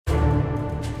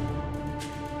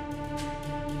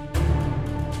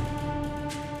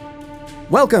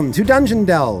Welcome to Dungeon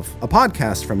Delve, a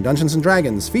podcast from Dungeons &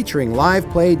 Dragons featuring live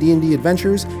play D&D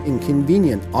adventures in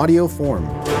convenient audio form.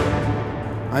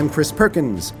 I'm Chris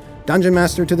Perkins, Dungeon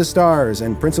Master to the Stars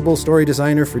and Principal Story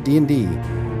Designer for D&D.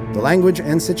 The language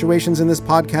and situations in this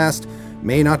podcast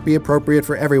may not be appropriate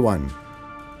for everyone.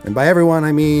 And by everyone,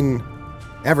 I mean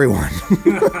everyone.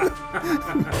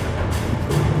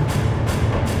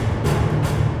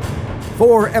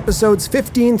 For episodes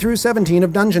 15 through 17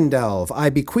 of Dungeon Delve,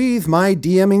 I bequeath my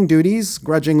DMing duties,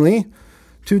 grudgingly,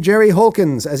 to Jerry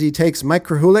Holkins as he takes Mike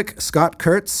Krahulik, Scott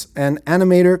Kurtz, and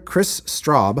animator Chris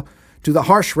Straub to the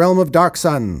harsh realm of Dark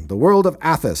Sun, the world of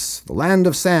Athos, the land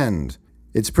of sand.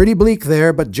 It's pretty bleak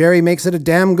there, but Jerry makes it a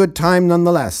damn good time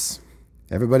nonetheless.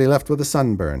 Everybody left with a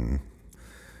sunburn.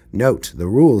 Note, the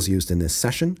rules used in this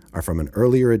session are from an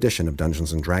earlier edition of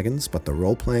Dungeons & Dragons, but the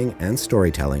role-playing and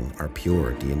storytelling are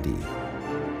pure D&D.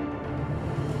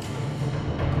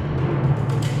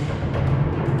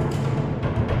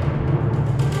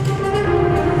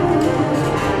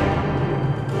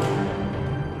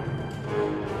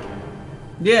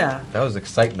 Yeah, That was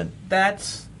excitement.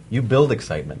 that's You build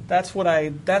excitement. what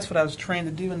I was trained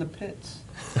to do in the pits.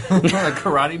 Like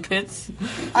karate pits?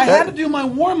 I had to do my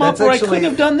warm up, That's or I actually- couldn't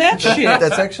have done that shit.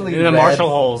 That's actually In the rad martial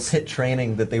holes. pit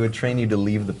training that they would train you to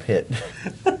leave the pit.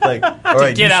 Like, all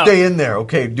right, get you out. stay in there.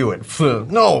 Okay, do it.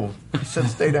 No, he said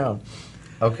stay down.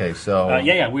 Okay, so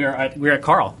We're at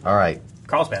Carl. all right,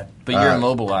 Carlsbad. But you're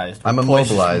immobilized. I'm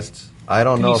immobilized. I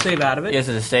don't Can know. you if- save out of it? Is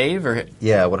it a save or?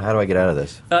 Yeah. What? How do I get out of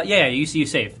this? You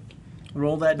save.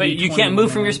 Roll that. But you D20 can't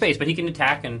move from your damage. space, but he can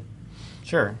attack and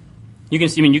Sure. you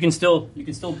can still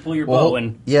pull your bow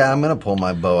and yeah, I'm gonna pull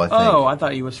my bow. I think. Oh, I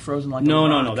thought you was frozen like a No,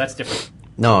 rock. that's different.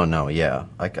 No, yeah.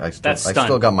 I That's still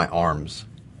stun. got my arms.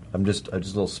 I just a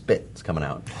little spit's coming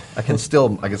out. I can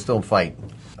still fight.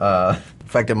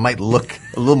 In fact, it might look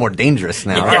a little more dangerous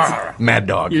now. Yes. Mad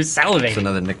Dog. You're It's salivating.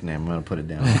 another nickname. I'm gonna put it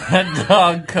down. Mad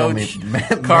Dog Coach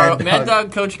Mad Carl. Dog. Mad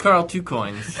Dog Coach Carl 2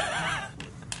 coins.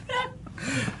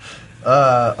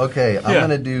 Okay, I'm Yeah.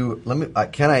 gonna do. Let me.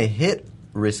 Can I hit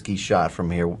risky shot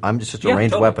from here? I'm just a Yeah,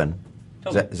 ranged totally. weapon.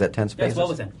 Totally. Is that 10 Yeah, spaces? it's well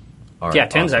within. All right, Yeah,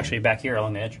 10's awesome. actually back here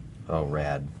along the edge. Oh,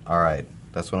 rad. All right,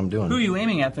 that's what I'm doing. Who are you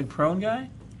aiming at? The prone guy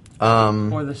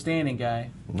or the standing guy?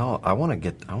 No, I want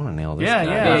to nail this. Yeah,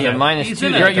 guy. yeah. Yeah, minus He's 2.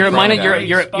 in there. it. You're at Prone minus. guy.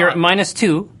 You're at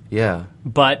 -2, Yeah.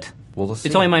 but Well, let's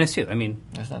it's see. only -2. I mean,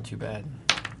 That's not too bad.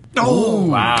 Oh,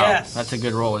 Wow. yes. That's a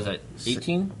good roll. Is that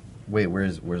 18? Wait,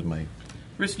 where's my?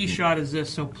 Risky shot is this,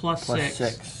 so plus Plus 6.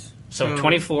 6. so So-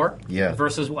 24 Yeah.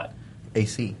 versus what?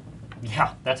 AC.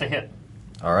 Yeah, that's a hit.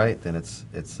 All right, then it's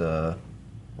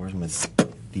where's my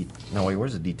D? No, wait,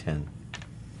 where's the D10?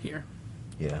 Here.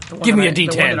 Yeah. The one Give me that a the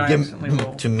one D10. that I instantly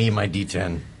rolled. To me, my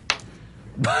D10.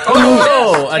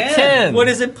 Oh, a 10. What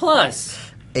is it plus?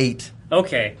 8,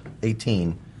 Okay.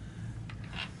 18.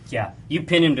 Yeah, you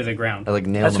pin him to the ground. I like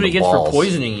nailed That's him what he in the gets balls. for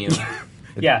poisoning you.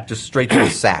 Yeah. Just straight to the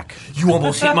sack. You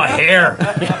almost hit my hair.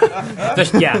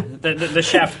 The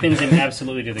shaft pins him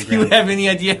absolutely to the Do you ground. have any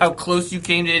idea how close you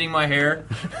came to hitting my hair?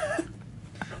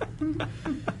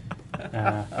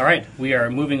 All right, we are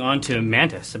moving on to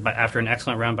Mantis after an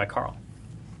excellent round by Carl.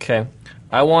 Okay.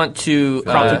 I want to.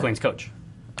 Carl Tukling's coach.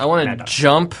 I want Mad to Dog.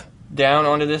 jump down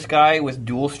onto this guy with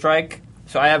dual strike.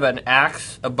 So I have an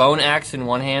axe, a bone axe in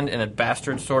one hand, and a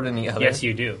bastard sword in the other. Yes,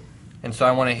 you do. And so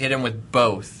I want to hit him with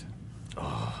both.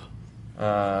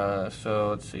 So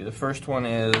let's see. The first one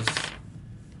is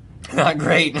not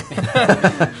great.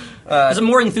 There's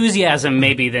more enthusiasm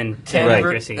maybe than 10 Right.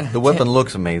 accuracy. The weapon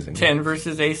looks amazing. 10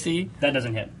 versus AC. That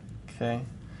doesn't hit. Okay.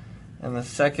 And the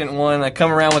second one, I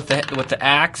come around with the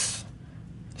axe.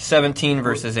 17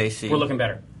 versus AC. We're looking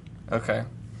better. Okay.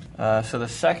 So the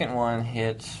second one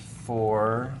hits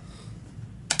for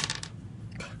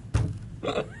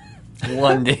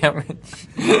 1 damage.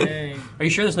 Hey. Are you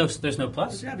sure there's no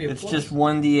plus? There's gotta be a It's plus. just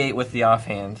 1d8 with the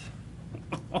offhand.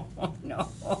 Oh no.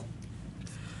 All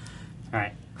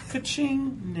right.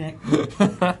 Ka-ching, Nick.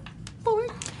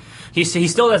 He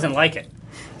still doesn't like it,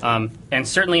 and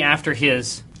certainly after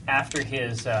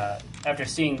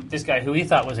seeing this guy who he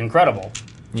thought was incredible,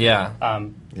 Yeah. Yeah,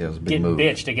 it was a big get move.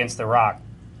 bitched against the rock,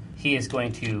 he is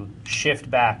going to shift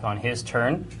back on his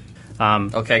turn.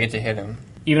 Okay, I get to hit him.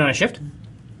 Even on a shift,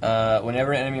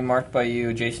 Whenever an enemy marked by you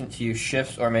adjacent to you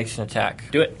shifts or makes an attack.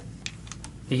 do it.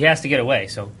 He has to get away.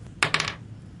 So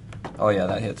Oh yeah,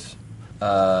 that hits.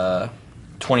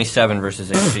 27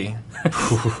 versus AC.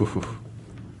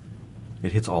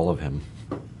 It hits all of him.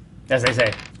 as they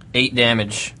say, 8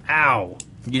 damage. ow.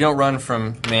 You don't run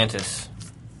from Mantis.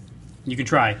 You could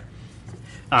try.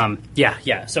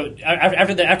 Yeah. So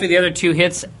after the other two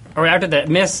hits, or after the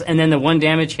miss and then the 1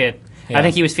 damage hit, Yeah. I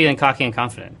think he was feeling cocky and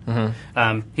confident.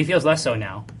 He feels less so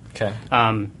now. Okay.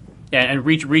 And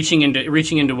reaching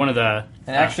into one of the.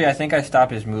 And actually, I think I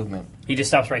stop his movement. He just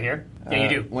stops right here. Yeah, you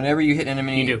do. Whenever you hit an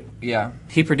enemy, You do. Yeah.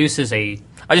 He produces a.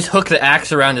 I just hook the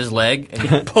axe around his leg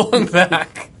and pull him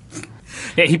back.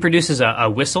 Yeah, he produces a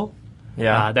whistle.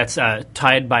 Yeah. That's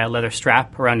tied by a leather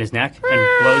strap around his neck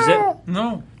and blows it.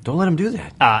 No. Don't let him do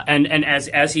that. And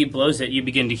as he blows it, you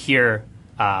begin to hear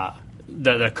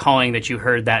the calling that you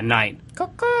heard that night,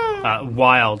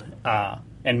 wild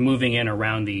and moving in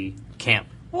around the camp.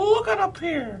 Look up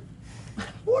here.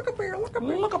 Look up here. Look up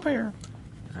here. Look up here.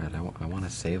 All right, I want to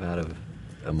save out of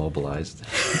immobilized.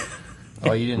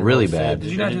 Oh, you didn't Really roll bad. save,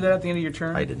 Did you not do that at the end of your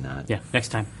turn? I did not. Yeah, next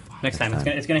time. Next time. time.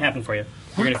 It's gonna happen for you.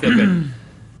 You're gonna feel good.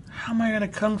 How am I going to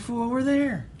kung fu over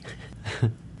there?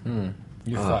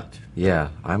 You're fucked. Yeah,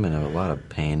 I'm in a lot of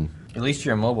pain. At least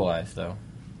you're immobilized, though.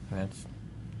 That's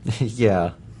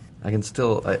Yeah, I can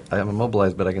still. I'm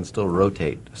immobilized, but I can still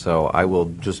rotate. So I will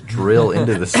just drill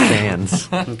into the stands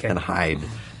Okay. and hide.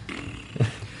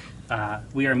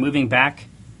 We are moving back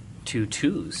to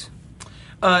twos.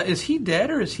 Is he dead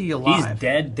or is he alive? He's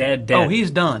dead. Oh,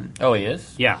 he's done. Oh, he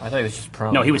is. Yeah. I thought he was just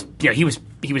prone. No, he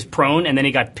was prone, and then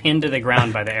he got pinned to the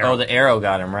ground by the arrow. Oh, the arrow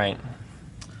got him right.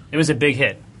 It was a big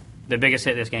hit, the biggest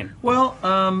hit this game. Well,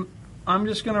 I'm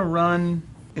just going to run,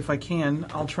 if I can.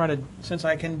 I'll try to, since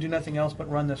I can do nothing else but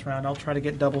run this round, I'll try to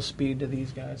get double speed to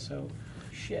these guys. So,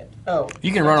 shit. Oh,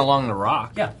 You can run along the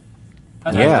rock. Yeah.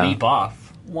 Yeah. Leap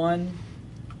off. 1,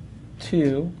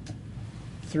 2,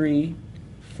 3,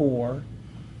 4.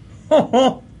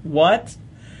 What?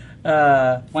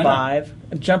 not?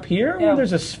 5. Jump here? Yeah.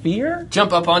 There's a sphere?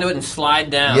 Jump up onto it and slide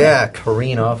down. Yeah,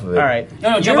 careen off of it. All right.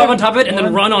 No, jump up on top of it and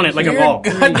then run on it like a You're ball. a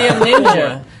goddamn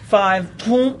ninja.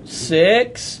 5,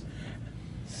 6.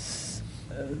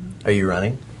 Are you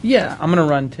running? Yeah, I'm going to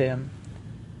run, Tim.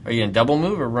 Are you gonna double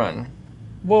move or run?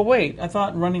 Well, wait. I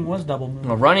thought running was double move.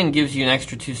 Well, running gives you an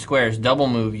extra 2 squares. Double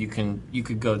move, you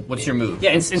could go. What's your move?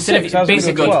 Yeah, instead Six, I of was gonna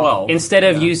basically go 12. instead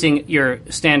of using your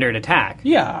standard attack.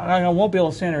 Yeah, I won't be able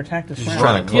to stand or attack this round.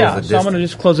 trying to close yeah, the so I'm going to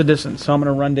distance. just close the distance. So I'm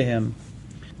going to run to him.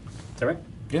 Is that right?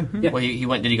 Yeah. Yeah. Well, he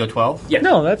went. Did he go 12? Yeah.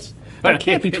 No, that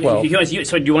can't be 12.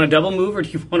 So do you want to double move or do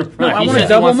you want to run? No, I He want says to he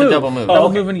double wants to move. double move. Double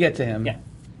okay. move and get to him. Yeah.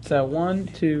 So 1,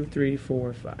 2, 3,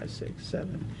 4, 5, 6,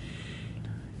 7,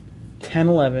 10,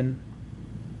 11.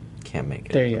 Can't make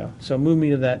it. There you go. So move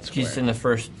me to that square. He's in the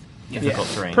first difficult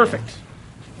terrain. Perfect.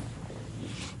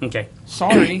 Okay.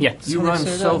 Sorry. Yeah. You run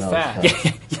so No,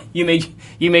 fast. You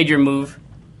made your move.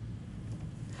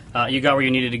 You got where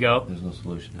you needed to go. There's no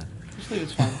solution. Just leave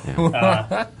it's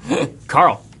fine.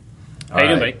 Carl, how you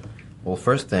doing, right. buddy? Well,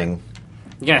 first thing,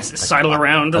 You gonna sidle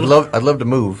around? I'd love to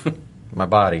move my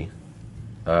body.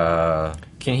 Can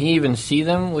he even see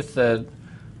them with the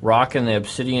rock and the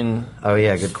obsidian Oh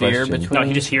yeah, good sphere question. between? No,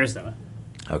 he just hears them.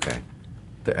 Okay.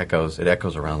 It echoes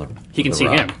around the. He can the see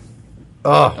rock. him.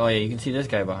 Oh Oh yeah, you can see this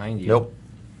guy behind you. nope.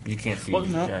 You can't see Well,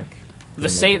 no. Jack. The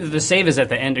save is at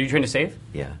the end. Are you trying to save?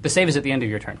 Yeah. The save is at the end of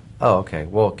your turn. Oh okay.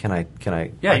 Well, can I? Yeah, I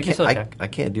you can can't- still attack. I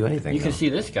can't do anything. You can though. see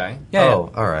this guy. Yeah.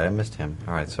 Oh, all right. I missed him.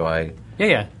 All right. So I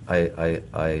Yeah.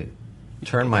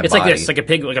 turn my It's body. like this, like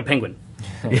a penguin.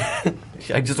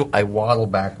 I waddle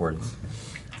backwards.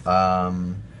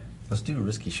 Let's do a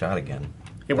risky shot again.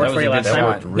 It worked That for was you a last good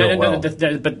time. shot. Real well.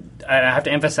 But I have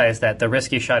to emphasize that the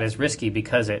risky shot is risky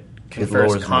because it confers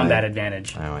lowers combat my-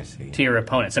 advantage Oh, I see. to your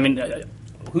opponents. I mean,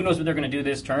 who knows what they're going to do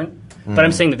this turn? But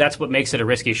I'm saying that's what makes it a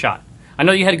risky shot. I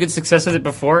know you had a good success with it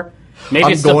before. Maybe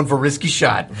I'm it's still, going for risky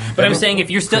shot. but I'm saying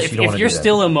if you're still Chris, you don't if wanna you're do that.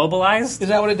 still immobilized. Is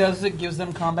that what it does? It gives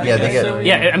them combat Yeah, they advantage?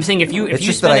 get- Yeah, I'm saying if you It's you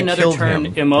just that spend I another killed turn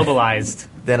him. immobilized.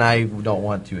 Then I don't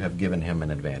want to have given him an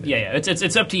advantage. Yeah,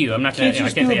 it's up to you. I'm not going Can't to. you I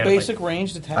just can't do say a how to play. basic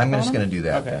ranged attack I'm on just him? going to do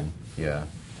that Okay. then. Yeah. All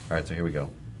right, so here we go.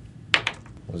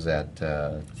 What was that?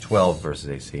 12 versus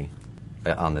AC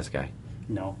on this guy.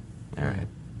 No, All right.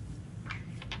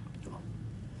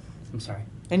 I'm sorry.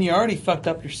 And you already fucked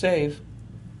up your save.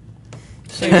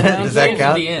 Does that At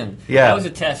count? the end. Yeah. That was a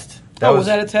test. Was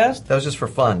that a test? That was just for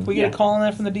fun. We get Yeah. a call on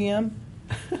that from the DM?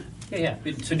 Yeah.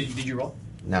 So did you roll?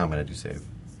 Now I'm going to do save.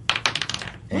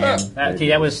 Okay,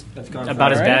 that was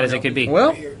about as All right. bad as it could be.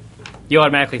 Well, You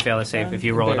automatically fail a save if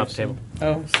you roll it off the table.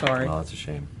 oh, sorry. Oh, that's a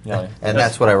shame. Yeah. And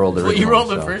that's what I rolled Well, originally. you rolled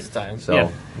the so- first time. So Yeah.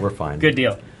 we're fine. Good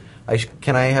deal.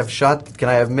 Can I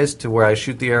have missed to where I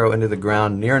shoot the arrow into the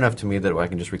ground near enough to me that I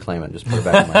can just reclaim it and just put it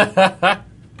back in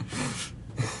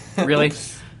my... Really?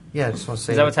 Is Yeah, I just want to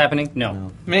say that what's happening?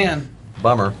 No. Man,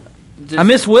 Bummer. I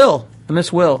miss Will.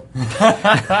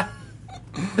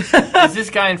 Is this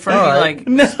guy in front of me All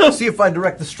right. See if I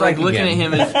direct the strike like looking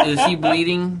again. at him? Is he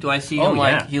bleeding? Do I see him Oh, yeah.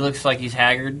 like he looks like he's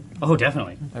haggard? Oh,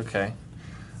 definitely. Okay.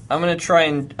 I'm gonna try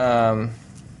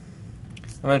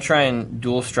and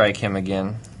dual strike him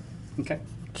again. Okay.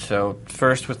 So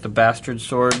first with the bastard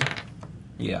sword.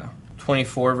 Yeah.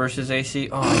 24 versus AC.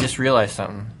 Oh, I just realized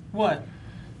something. What?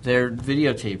 They're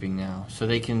videotaping now, so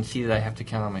they can see that I have to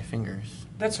count on my fingers.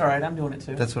 That's all right. I'm doing it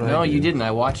too. That's what I No, do. you didn't.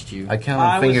 I watched you. I count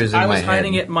on fingers in my I was head.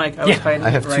 hiding it, Mike. I was hiding I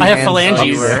it have right two I have hands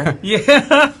phalanges. everywhere.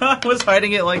 Yeah, I was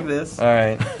hiding it like this. All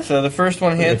right. So the first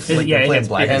one hits, It's like Yeah, they're playing it's-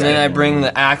 black and and then I white. bring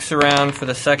the axe around for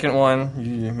the second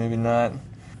one. Maybe not.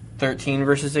 13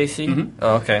 versus AC. Mhm.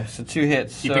 Oh, okay. So 2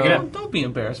 hits. You so pick it up? Don't be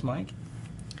embarrassed, Mike.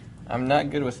 I'm not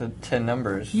good with the 10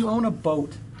 numbers. You own a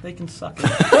boat. They can suck it.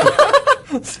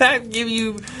 Does that give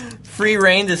you free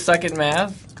reign to suck at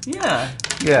math? Yeah.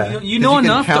 Yeah. You know 'Cause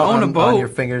enough to count own a on boat. your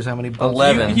fingers how many boats.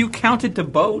 11. You counted to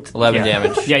boat. 11 Yeah.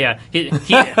 damage.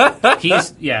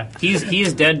 Yeah. He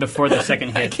is dead before the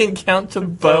second I hit. can count to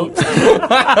boat.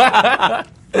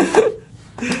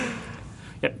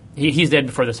 Yep. He's dead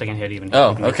before the second hit, even.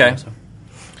 Oh, Even okay.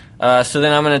 so. So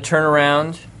then I'm going to turn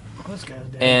around This guy's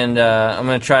dead. and I'm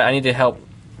going to try. I need to help.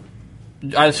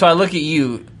 So I look at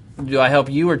you. Do I help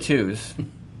you or twos?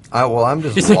 Well, I'm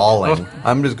just lolling.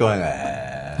 I'm just going.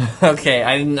 Okay,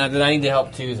 then I need to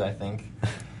help twos, I think.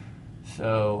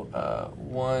 So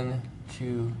 1,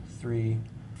 2, 3,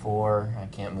 4. I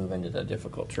can't move into the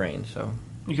difficult terrain, so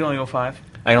You can only go 5.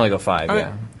 I can only go 5. Okay.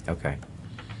 Yeah. Okay.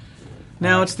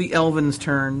 Now it's the Elven's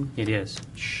turn. It is.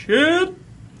 Shit.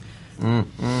 Why'd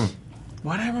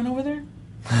I run over there?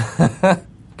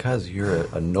 Because you're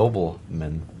a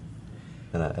nobleman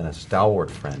and a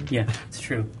stalwart friend. Yeah, it's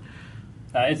true.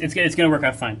 It's going to work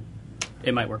out fine.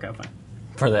 It might work out fine.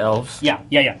 For the elves,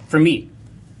 Yeah. For me,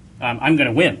 I'm going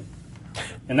to win,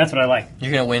 and that's what I like.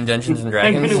 you're gonna win Dungeons and I'm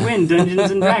Dragons. going to win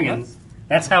Dungeons and Dragons.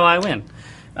 That's how I win.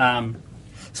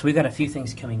 So we got a few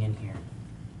things coming in here.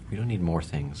 We don't need more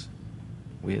things.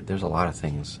 There's a lot of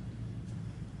things.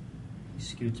 He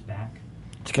scoots back.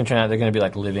 It's gonna turn out they're gonna be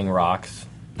like living rocks.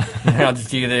 They're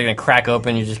gonna crack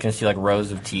open. You're just gonna see like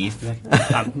rows of teeth.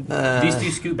 These two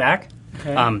scoot back,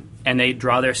 Okay. and they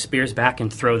draw their spears back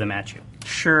and throw them at you.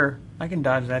 Sure. I can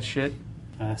dodge that shit.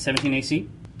 17 AC.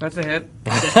 That's a hit.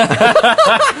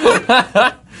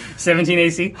 17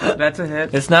 AC. That's a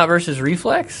hit. It's not versus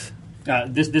reflex.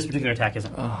 This particular attack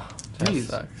isn't. That Jeez.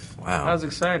 sucks. Wow. I was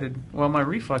excited. Well, my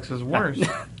reflex is worse.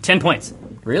 10 points.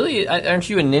 Really? Aren't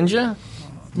you a ninja?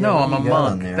 No, I'm a you got on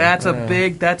monk.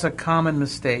 there? That's a common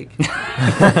mistake.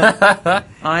 I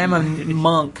am a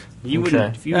monk. You Okay.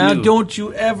 wouldn't. If you Now, knew. don't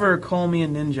you ever call me a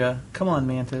ninja. Come on,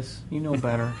 Mantis. You know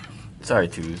better. Sorry,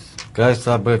 twos. Guys,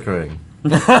 stop bickering.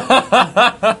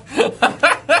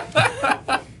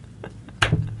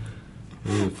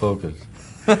 Really focus.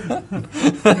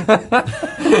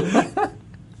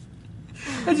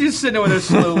 As you're sitting over there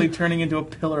slowly turning into a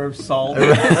pillar of salt.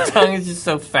 His tongue is just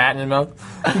so fat in his mouth.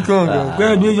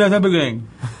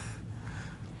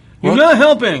 You're not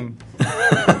helping.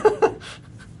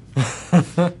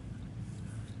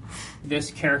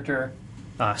 This character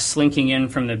slinking in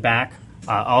from the back,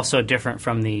 also different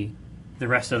from the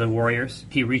rest of the warriors.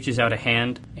 He reaches out a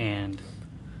hand and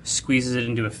squeezes it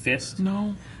into a fist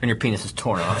No. And your penis is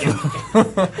torn off.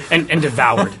 and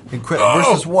devoured.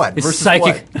 Versus what? It's Versus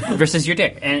psychic what? versus your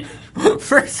dick. And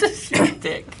versus your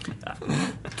dick.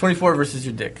 24 versus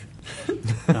your dick.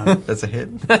 That's a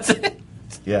hit. That's it.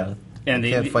 Yeah. and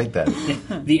Can't fight that.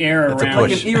 the air That's a around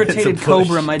push. Like an irritated It's a push.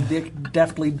 cobra, my dick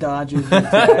deftly dodges the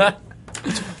attack.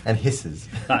 And hisses.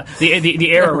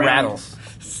 the air around rattles.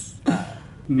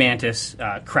 Mantis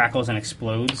crackles and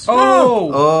explodes.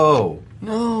 Oh! Oh.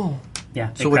 No.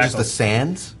 Yeah, So it it's just the crackles.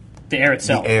 sands? The air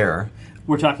itself. The air.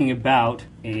 We're talking about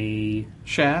a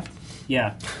Shaft.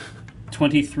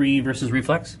 23 versus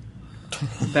reflex.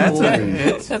 That's a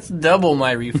hit. That's double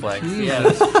my reflex.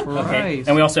 Jesus Okay, Christ.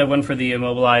 and we also have one for the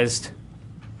immobilized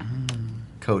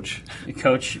Coach.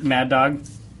 coach, Mad Dog.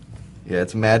 Yeah,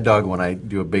 it's Mad Dog when I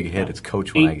do a big hit. It's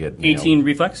Coach when I get nailed. 18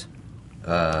 reflex.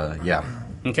 Yeah.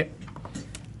 Okay.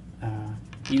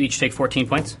 You each take 14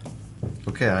 points.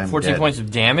 Okay, I'm 14 dead. points of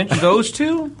damage. Those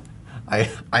two? I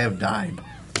have died.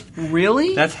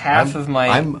 Really? That's half of my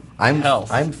I'm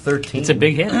health. I'm 13. It's a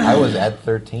big hit. I was at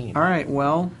 13. All right,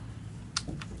 well,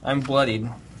 I'm bloodied.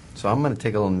 So I'm going to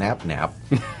take a little nap.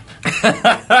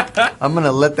 I'm going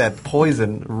to let that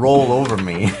poison roll over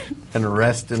me and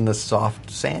rest in the soft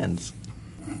sands.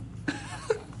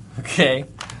 Okay.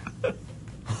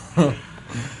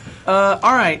 all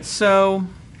right, so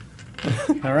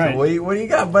All right. What do you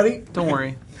got, buddy? don't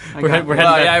worry. I got We're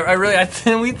this.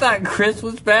 heading back. we thought Chris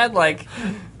was bad. Like,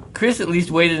 Chris at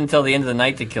least waited until the end of the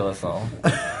night to kill us all.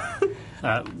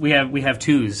 We have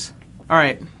twos. All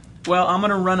right. Well, I'm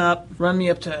gonna run me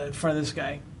up to in front of this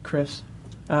guy, Chris.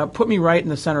 Put me right in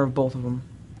the center of both of them.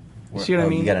 See what I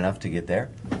mean? You got enough to get there?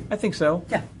 I think so.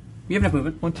 Yeah. You have enough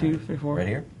movement. 1, 2, 3, 4. Right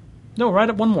here? No, right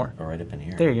up one more. Or right up in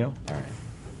here? There you go. All right.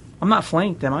 I'm not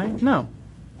flanked, am I? No.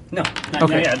 No. Not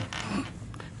Okay. yet.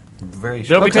 Very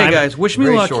There'll short. be Okay, time. guys, wish me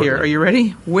Very luck shortly. here. Are you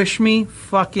ready? Wish me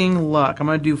fucking luck. I'm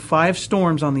gonna do 5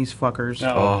 storms on these fuckers.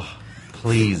 No. Oh,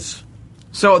 please.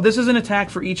 So this is an attack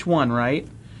for each one, right?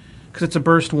 Because it's a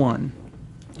burst 1.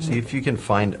 See if you can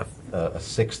find a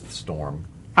sixth storm.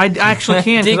 I actually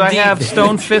can Dig because I deep. have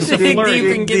Stone Fist of Dig Flurry.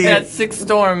 deep and get that 6th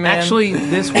storm, man. Actually,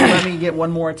 this will let me get one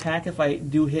more attack if I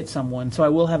do hit someone, so I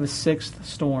will have a 6th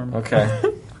storm. Okay.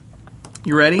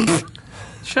 You ready?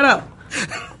 Shut up.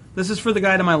 This is for the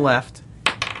guy to my left.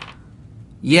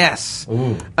 Yes.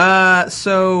 Ooh.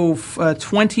 So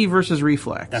 20 versus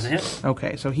reflex. That's a hit.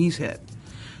 Okay, so he's hit.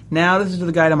 Now this is to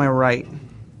the guy to my right.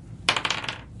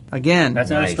 Again. That's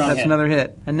another Nice. strong That's hit. another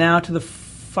hit. And now to the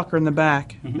fucker in the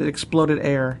back that exploded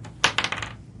air.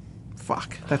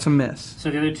 Fuck. That's a miss.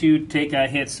 So the other two take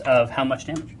hits of how much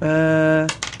damage?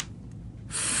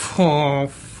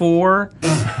 4.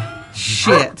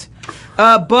 Shit.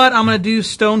 But I'm going to do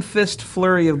Stone Fist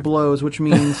Flurry of Blows, which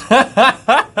means... no,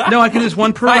 I can do this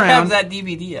one per I round. have that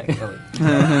DVD, actually.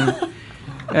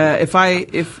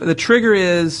 If the trigger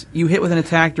is you hit with an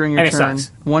attack during your And it turn,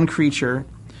 sucks. one creature,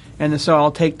 and so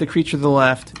I'll take the creature to the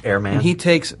left. Airman? And he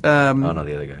takes Oh, no,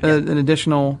 the other guy. an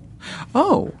additional...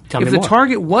 Oh, Tell if me the more.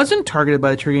 target wasn't targeted by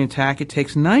the triggering attack, it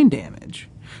takes 9 damage.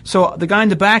 So the guy in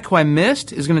the back who I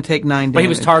missed is going to take 9 damage. But he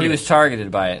was He targeted. was targeted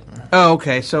by it. Oh,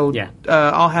 okay. So Yeah.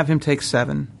 I'll have him take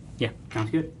 7. Yeah, sounds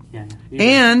good. Yeah. yeah.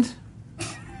 And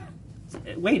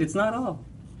Wait, it's not all.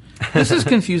 this is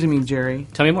confusing me, Jerry.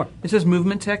 Tell me more. It says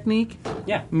movement technique,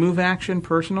 Yeah. move action,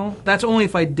 personal. That's only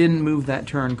if I didn't move that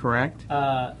turn, correct?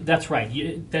 That's right.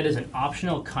 That is an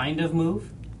optional kind of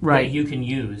move Right. that you can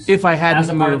use If I hadn't as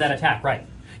a part of moved. that attack. Right.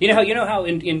 You know how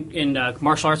in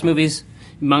martial arts movies,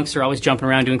 monks are always jumping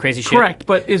around doing crazy shit. Correct,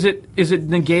 but is it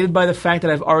negated by the fact that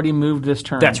I've already moved this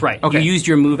turn? That's right. Okay. You used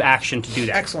your move action to do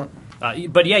that. Excellent.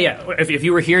 But yeah. If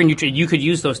you were here and you could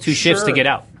use those 2 shifts to Sure. get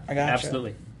out. I gotcha.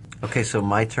 Absolutely. Okay, so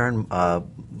my turn.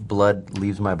 Blood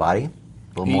leaves my body. A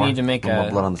little You more. need to make little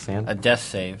more blood on the sand. a death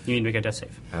save. You need to make a death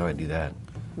save How do I do that?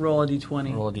 Roll a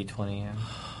d20. Roll a d20, yeah.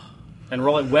 and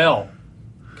roll it well.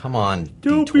 Come on,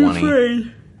 Don't D20. be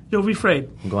afraid. Don't be afraid.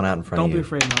 I'm going out in front Don't of be you.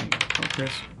 afraid, Mike. Oh,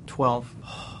 Chris. 12.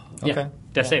 Yeah. Okay.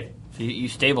 Death save. So you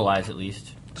stabilize at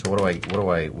least. So what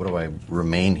do I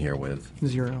remain here with?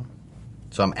 0.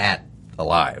 So I'm at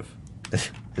alive.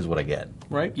 Is what I get,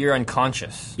 Right? You're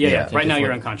unconscious. Yeah. Yeah. Right now Just you're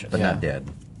what- unconscious. but Yeah. not dead.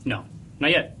 No, not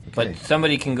yet. But Okay.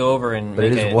 somebody can go over and But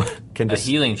it make is a, what- can a just-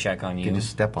 healing check on You you. can just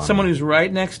step on Someone me. who's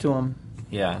right next to him.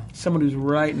 Yeah. Someone who's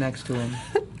right next to him.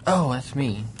 Oh, that's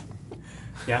me.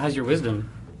 Yeah, how's your wisdom?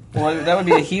 Well, that would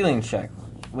be a healing check,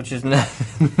 which is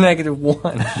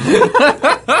 -1.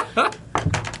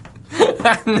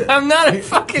 I'm not a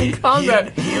fucking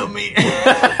combat. Heal me.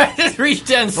 Just reach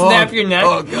down and snap your neck.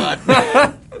 Oh God.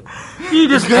 You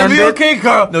just It's gonna be okay,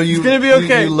 Carl. No, you. It's gonna be you-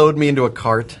 okay. You load me into a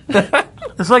cart.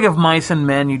 It's like if mice and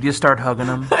men, you just start hugging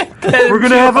them. We're We're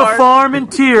gonna have a farm in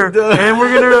Tyr, and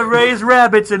we're gonna raise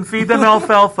rabbits and feed them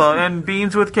alfalfa and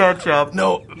beans with ketchup.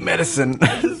 No medicine.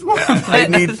 I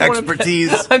need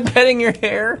expertise. I'm petting your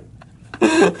hair.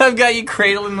 I've got you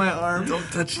cradled in my arms. Don't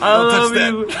touch. I Don't love touch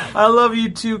that. you. I love you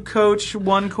too, Coach.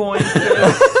 1 coin.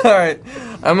 All right,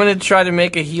 I'm gonna try to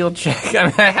make a heal check. I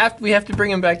mean, we have to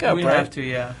bring him back up, We right? have to,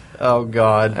 yeah. Oh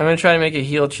God. I'm gonna try to make a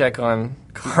heal check on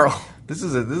Carl. This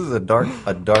is a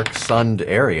dark sunned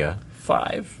area.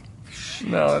 5.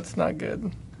 No, that's not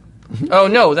good. Oh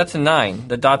no, that's a 9.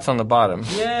 The dot's on the bottom.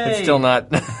 Yay. It's still not.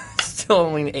 Still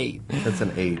only an 8. That's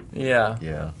an 8. Yeah,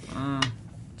 Yeah.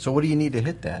 So what do you need to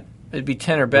hit that? it'd be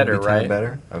 10 or better, Would it be 10 right?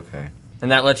 Better. Okay.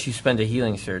 And that lets you spend a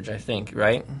healing surge, I think,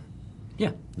 right?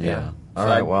 Yeah. Yeah. All So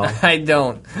right. Well. I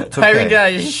don't. okay. Every day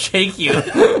I just shake you,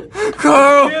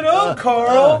 Carl. Get up,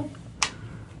 Carl.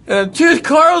 Dude,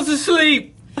 Carl's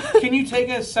asleep. Can you take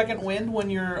a second wind when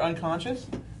you're unconscious?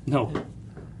 No.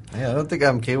 Yeah, I don't think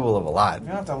I'm capable of a lot. You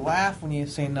don't have to laugh when you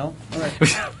say no. All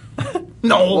right.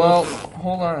 No. Well,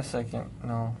 hold on a second.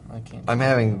 No, I can't. I'm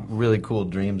having really cool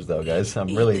dreams, though, guys.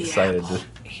 I'm really excited to.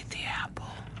 Eat the apple.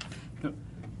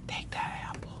 Take that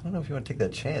apple. I don't know if you want to take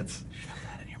that chance. Shove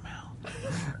that in your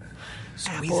mouth.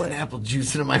 Squeeze an apple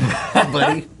juice into my mouth,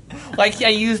 buddy. Like I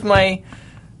used my.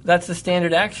 That's the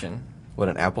standard action. What,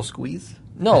 an apple squeeze?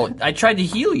 No, I tried to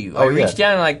heal you. I Oh, yeah. reached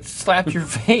down and like slapped your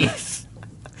face.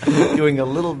 Doing a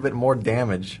little bit more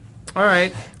damage. All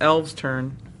right, Elves'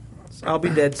 turn. I'll be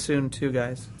dead soon too,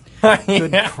 guys.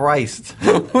 Good Christ.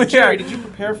 Jerry, did you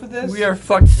prepare for this? We are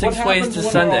fucked What 6 ways happens to when we're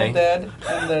all Sunday. dead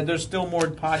and there's still more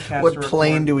podcasts. What to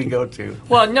plane record? do we go to?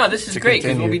 Well, no, this is To great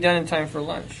because we'll continue. be done in time for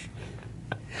lunch.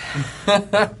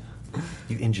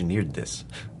 You engineered this.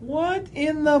 What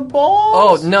in the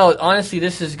balls? Oh no! Honestly,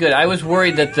 this is good. I was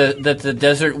worried that the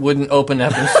desert wouldn't open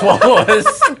up and swallow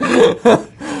us.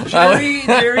 Jerry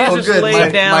Oh, just good.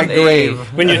 laid down My grave.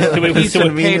 When you're, a piece So of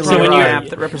immediately paper so when on a you're- map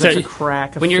that represents so a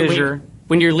crack, a when you're fissure.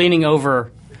 when you're leaning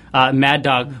over, Mad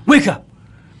Dog, wake up,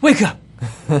 wake up.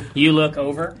 You look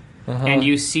over and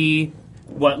you see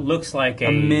what looks like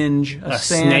A minge, a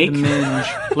sand snake, minge.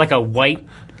 like a white,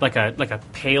 like a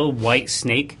pale white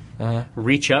snake,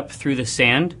 reach up through the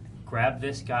sand, grab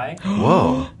this guy,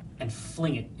 Whoa. and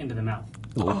fling it into the mouth.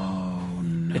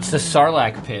 It's the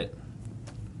Sarlacc pit.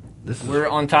 This is We're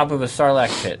on top of a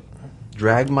Sarlacc pit.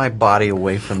 drag my body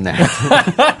away from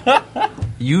that.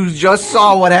 You just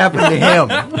saw what happened to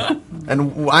him.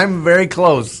 And I'm very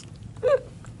close.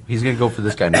 He's going to go for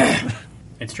this guy now.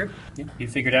 It's true. Yeah, you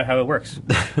figured out how it works.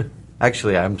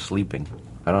 Actually, I'm sleeping.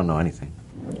 I don't know anything.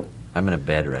 I'm in a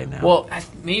bed right now. Well,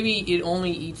 maybe it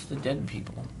only eats the dead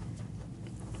people.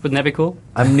 Wouldn't that be cool?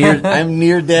 I'm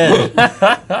near dead.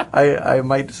 I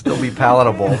might still be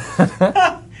palatable.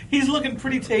 He's looking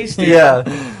pretty tasty. Yeah.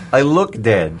 I look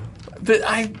dead. But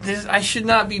I should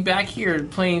not be back here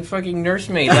playing fucking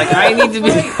nursemaid. Like I need to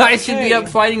be. I should be up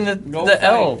fighting the fight.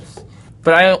 elves.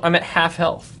 But I'm at half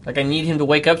health. Like I need him to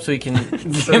wake up so he can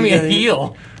give me a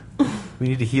heal. We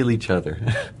need to heal each other.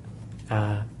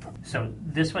 So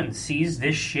this one sees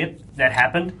this ship that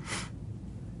happened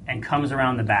and comes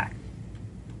around the back.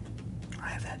 I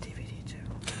have that DVD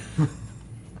too.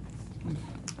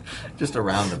 Just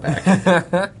around the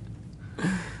back.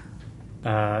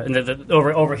 And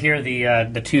over here,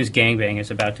 the two's gangbang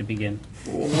is about to begin.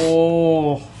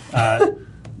 Oh.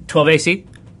 12 AC?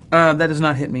 That does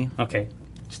not hit me. Okay.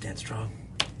 Stand strong.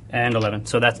 And 11.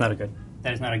 So that's not a good.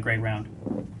 That is not a great round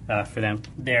for them.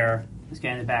 This guy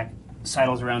in the back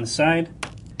sidles around the side.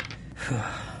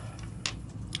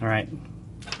 All right.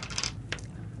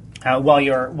 While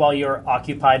you're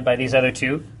occupied by these other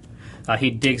two, he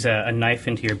digs a knife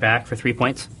into your back for 3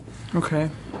 points. Okay.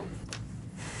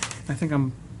 I think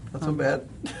I'm. Not so bad.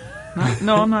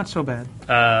 No, I'm not so bad.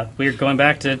 We're going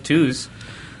back to twos.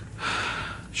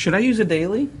 Should I use a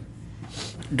daily?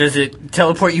 Does it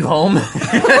teleport you home?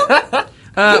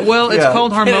 Well, it's Yeah.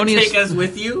 called harmonious. Take us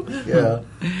with you. Yeah.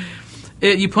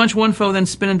 You punch one foe, then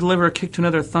spin and deliver a kick to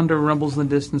another. Thunder rumbles in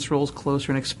the distance, rolls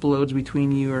closer, and explodes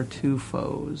between you or two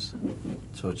foes.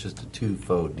 So it's just a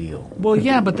two-foe deal. Well,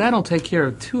 yeah, but that'll take care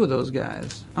of two of those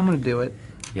guys. I'm gonna do it.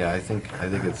 Yeah, I think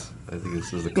this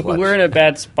is the clutch. We're in a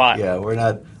bad spot. Yeah, we're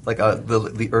not like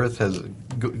the Earth has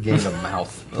gained a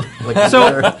mouth. Like,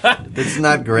 So- it's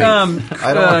not great. I don't want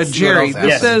to see what Jerry, else this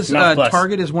Yes, says mouth plus.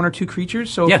 target is one or two creatures.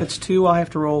 So Yeah. if it's two, I'll have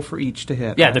to roll for each to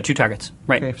hit. Yeah, right? they're two targets.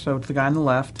 Right. Okay, so it's the guy on the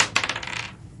left.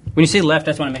 When you say left,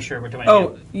 I just want to make sure we're doing Oh,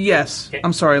 it. yes. Okay.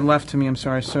 I'm sorry, left to me. I'm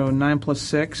sorry. So 9 plus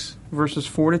 6 versus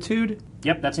Fortitude.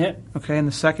 Yep, that's a hit. Okay, and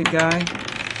the second guy,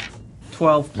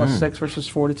 12 plus 6 versus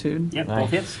Fortitude. Yep, Nice. both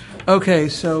hits. Okay,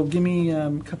 so give me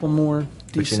a couple more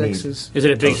What you need. D6s. Is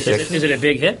it a big? Six. Is it a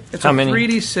big hit? It's How a many?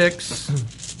 3d6.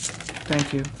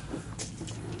 Thank you.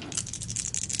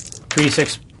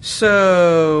 3d6.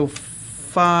 So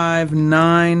 5,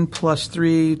 9 plus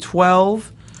 3,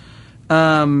 12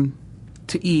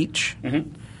 to each. Okay.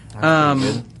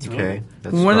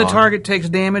 That's When the strong. target takes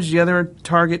damage, the other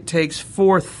target takes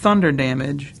 4 thunder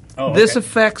damage. Oh, This okay.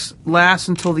 effect lasts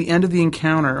until the end of the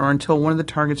encounter or until one of the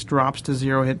targets drops to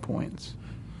 0 hit points.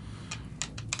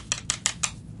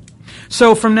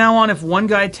 So from now on, if one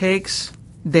guy takes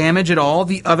damage at all,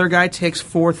 the other guy takes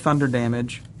 4 thunder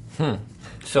damage.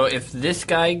 So if this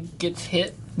guy gets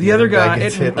hit, The other guy guy,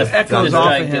 gets it hit with echoes this off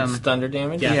guy of him. gets thunder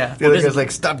damage. Yeah. The other This- guy's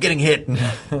like, stop getting hit.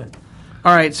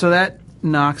 All right, so that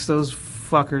knocks those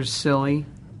fuckers silly.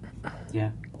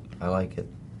 Yeah, I like it.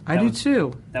 I That do was-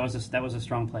 too. that was a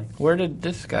strong play. Where did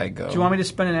this guy go? Do you want me to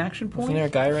spend an action Wasn't there a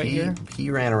point? guy right here? He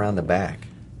ran around the back.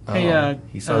 Hey,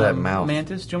 He saw that mouth.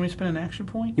 Mantis, do you want me to spend an action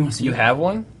point? You want to see? You have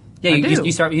one? Yeah, I you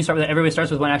do. start. You start with everybody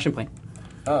starts with one action point.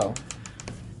 Oh.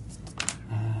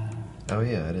 Oh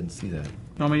yeah, I didn't see that. You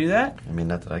want me to do that? I mean,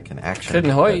 not that I can action.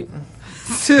 Couldn't Hoyt.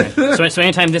 So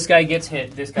anytime this guy gets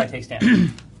hit, this guy takes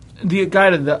damage. The guy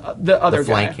to the other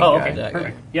guy. flanking Oh, guy. okay. That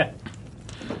Perfect. Yeah,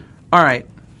 All right.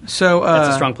 So that's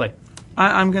a strong play.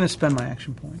 I'm going to spend my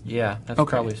action point. Yeah, that's Okay.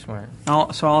 probably smart.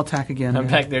 I'll attack again. I'm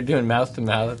back there doing mouth to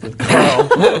mouth with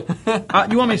Carl.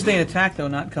 You want me to stay in attack, though,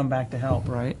 not come back to help,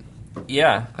 right?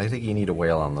 Yeah. I think you need to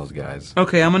wail on those guys.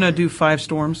 Okay, I'm going to do 5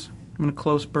 storms. I'm going to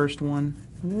close burst 1.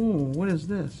 Ooh, what is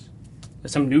this?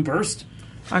 Some new burst?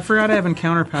 I forgot I have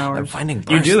encounter I'm powers. finding You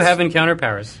bursts. do have encounter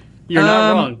powers. You're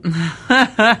not wrong. You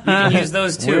can use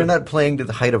those too. We're not playing to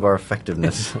the height of our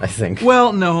effectiveness, I think.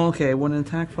 Well, no, okay. When an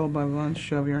attack followed by violent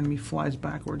shove, your enemy flies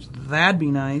backwards. That'd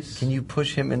be nice. Can you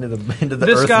push him into the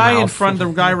This earth guy in mouth? front,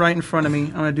 the guy right in front of me,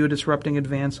 I'm going to do a disrupting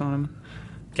advance on him.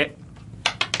 Okay.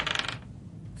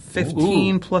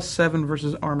 15 plus 7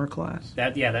 versus armor class.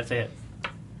 That's it.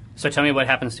 So tell me what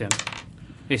happens to him.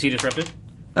 Is he disrupted?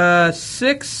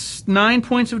 9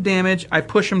 points of damage. I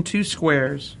push him 2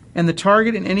 squares. And the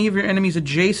target and any of your enemies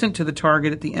adjacent to the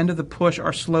target at the end of the push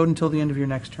are slowed until the end of your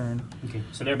next turn. Okay.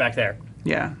 So they're back there.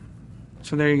 Yeah.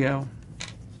 So there you go.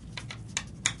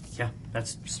 Yeah,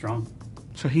 that's strong.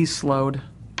 So he's slowed.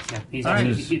 Yeah,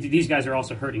 these guys are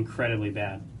also hurt incredibly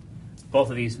bad.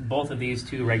 Both of these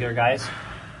two regular guys.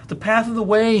 The path of the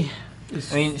way.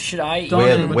 I mean, should I...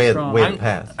 Dawn- Way I'm- of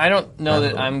path. I don't know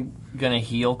that I'm going to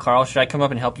heal Carl. Should I come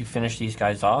up and help you finish these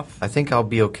guys off? I think I'll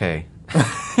be okay.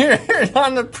 You're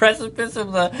on the precipice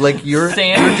of the Like you're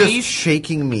sand just beast?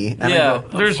 shaking me. And Yeah. I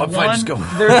go, There's "Oh, fine, just go."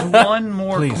 there's one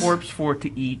more Please. corpse for it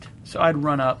to eat. So I'd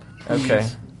run up. please. Okay.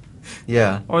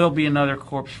 Yeah. Or there'll be another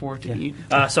corpse for it to eat.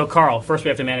 So Carl, first we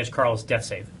have to manage Carl's death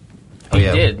save. Oh, He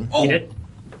yeah. did. He did?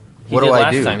 He What did do I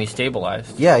last do? time. He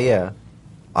stabilized. Yeah.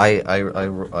 I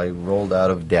rolled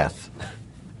out of death.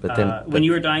 But then When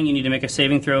you are dying, you need to make a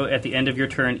saving throw at the end of your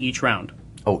turn each round.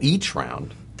 each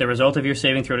round. The result of your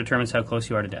saving throw determines how close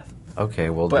you are to death.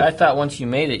 Okay, well But I thought once you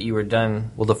made it, you were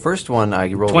done. the first one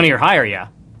I rolled 20 or higher, yeah.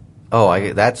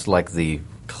 that's like the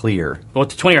clear. Well,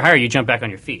 to 20 or higher, you jump back on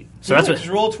your feet. So that's Just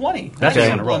what. roll 20. That's Okay.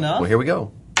 simple enough. Well, here we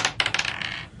go.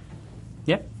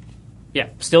 Yep. Yeah,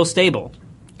 still stable,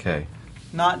 Okay.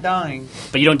 Not dying.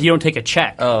 but you don't take a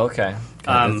check. Oh, okay.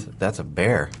 That's a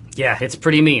bear. Yeah, it's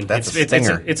pretty mean. That's it's, a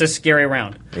stinger. It's a scary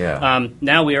round. Yeah.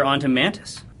 Now we are on to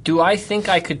Mantis. Do I think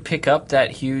I could pick up that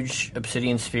huge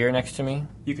obsidian sphere next to me?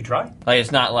 You could try. Like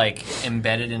it's not like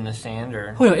embedded in the sand,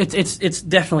 or Oh, no, it's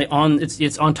definitely on.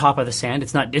 It's on top of the sand.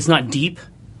 It's not deep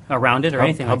around it or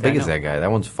anything. How like big that, is no. that guy?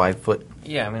 That one's 5 foot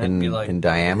yeah. I mean, it'd be like. in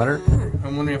diameter.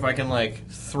 I'm wondering if I can like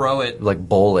throw it. Like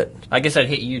bowl it. I guess I'd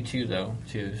hit you too, though.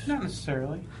 Too. Not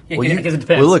necessarily. Yeah, Well, because it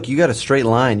depends. well, look, you got a straight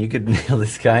line. You could nail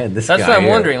this guy and this That's guy. what I'm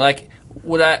here. wondering. Like,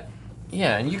 would I?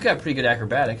 Yeah, and you've got pretty good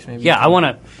acrobatics. Maybe. Yeah, I want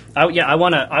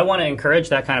to encourage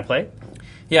that kind of play.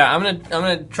 Yeah, I'm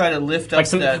gonna try to lift up Like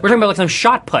that. we're talking about like some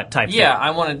shot put type. Yeah, thing.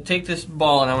 I want to take this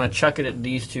ball and I want to chuck it at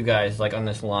these two guys, like on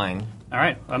this line. All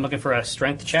right, I'm looking for a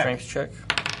strength check. Strength check.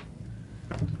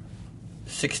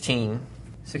 16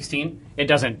 16. It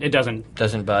doesn't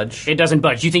doesn't budge. It doesn't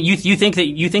budge. You think that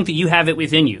you have it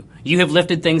within you. You have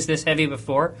lifted things this heavy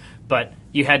before, but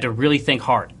you had to really think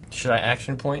hard. Should I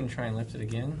action point and try and lift it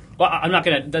again? Well, I'm not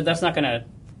gonna. That's not gonna.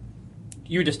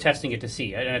 You're just testing it to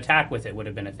see. An attack with it would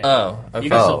have been a thing. Oh, okay. You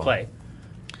can still Oh. play.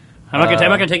 I'm not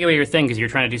gonna take away your thing because you're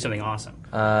trying to do something awesome.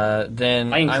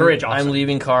 Then I encourage I'm awesome.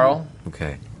 leaving Carl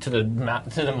Okay. to the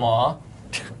maw.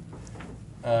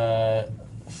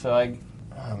 So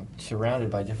I'm surrounded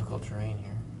by difficult terrain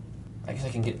here. I guess I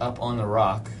can get up on the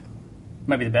rock.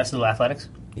 Might be the best of the athletics.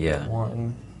 Yeah.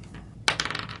 1,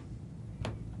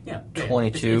 Yeah,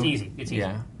 22. It's easy. It's easy.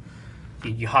 Yeah.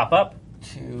 You hop up.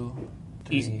 2,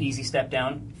 3, Easy step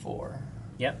down. 4.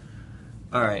 Yep.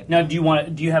 All right. Now, do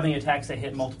you have any attacks that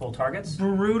hit multiple targets? Do you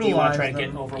want Brutalize to try to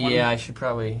them. get over one? Yeah, I should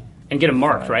probably. And get them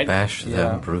marked, right? Bash Yeah.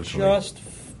 them brutally. Just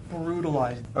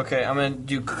brutalize. Okay, I'm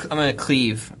gonna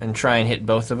cleave and try and hit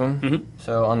both of them. Mhm.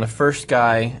 So on the first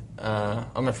guy, I'm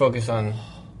gonna focus on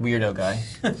weirdo guy.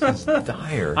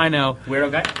 Dire. I know.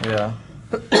 Weirdo guy. Yeah.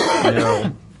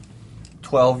 No.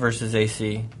 12 versus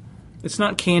AC. It's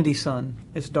not Candy Sun.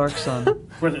 It's Dark Sun.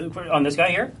 On this guy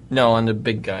here? No, on the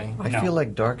big guy. I No. feel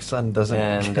like Dark Sun doesn't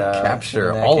And capture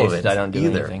in that all of case, it I don't do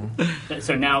either. anything.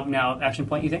 So now action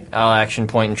point, you think? I'll action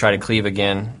point and try to cleave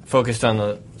again. Focused on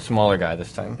the smaller guy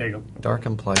this time. There you go. Dark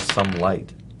implies some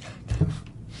light.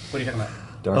 What are you talking about?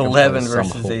 Dark 11 implies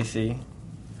some versus hope. AC.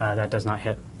 That does not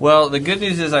hit. Well, the good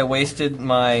news is I wasted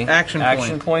my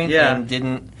Action point. Yeah. and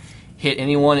didn't hit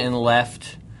anyone and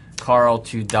left Carl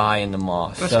to die in the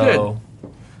moss. That's so,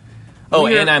 good. Oh,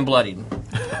 We're- and I'm bloodied.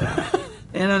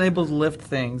 And unable to lift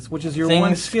things, which is your Things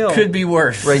one skill. could be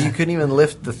worse. Right, you couldn't even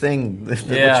lift the thing that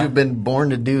Yeah. you've been born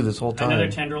to do this whole time. Another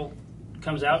tendril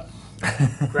comes out,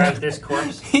 grabs this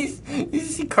corpse, You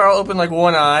see Carl open like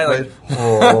one eye, like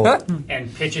Oh,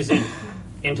 and pitches it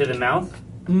into the mouth.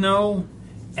 No.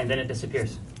 and then it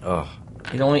disappears. Oh,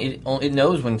 It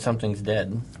knows when something's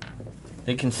dead.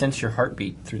 It can sense your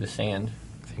heartbeat through the sand,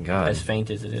 thank God. as faint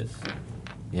as it is.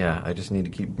 Yeah, I just need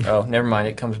to keep. Oh, never mind.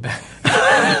 It comes back,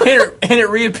 and it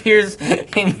reappears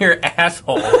in your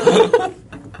asshole.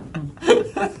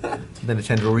 Then a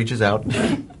tendril reaches out.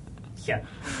 Yeah.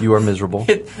 You are miserable.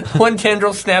 One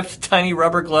tendril snaps a tiny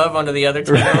rubber glove onto the other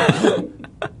tendril.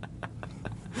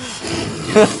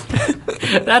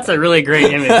 That's a really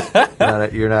great image.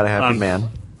 You're not a happy man.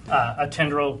 A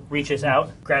tendril reaches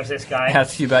out, grabs this guy.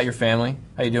 Asks you about your family.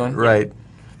 How you doing? Right.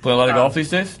 Play a lot of golf these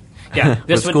days? Yeah,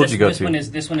 this What one. school did you go This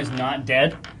to? one is not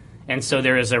dead, and so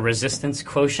there is a resistance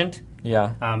quotient.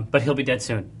 Yeah. But he'll be dead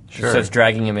soon. Sure. So it's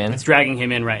dragging him in. It's dragging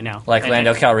him in right now, Like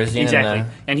Lando Calrissian Exactly, in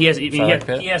the and he has Sarlacc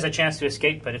pit? he has a chance to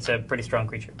escape, but it's a pretty strong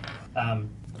creature.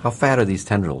 How fat are these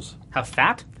tendrils? How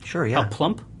fat? Sure, yeah. How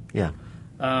plump? Yeah.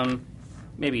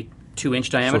 Maybe 2-inch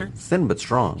So diameter. thin but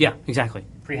strong. Yeah, exactly.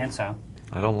 Prehensile.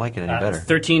 I don't like it any better.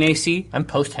 13 AC. I'm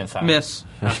post-hensile. Miss.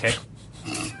 Okay.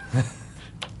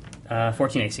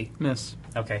 14 AC. Miss.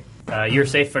 Okay. You're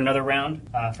safe for another round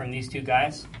from these two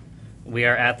guys. We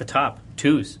are at the top.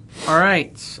 2s. All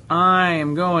right. I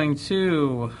am going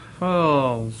to.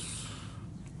 Oh.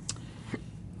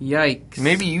 Yikes.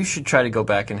 Maybe you should try to go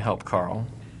back and help Carl.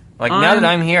 Like, now I'm- that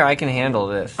I'm here, I can handle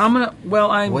this. I'm gonna. Well,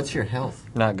 What's your health?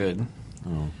 Not good.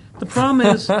 The problem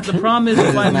is if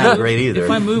I not move, great either.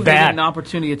 if I move, they Bad. get an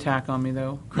opportunity attack on me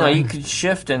though. No, you could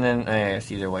shift and then...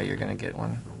 it's either way you're going to get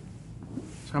one.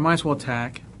 So I might as well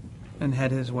attack and head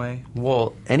his way.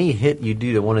 Well, any hit you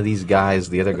do to one of these guys,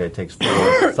 the other guy takes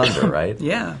 4 thunder, right?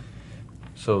 Yeah.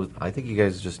 So I think you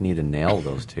guys just need to nail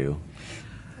those two.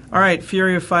 All right.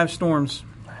 Fury of 5 storms.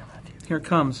 Here it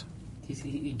comes. He's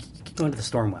going to the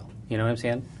storm well. You know what I'm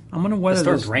saying? I'm gonna The weather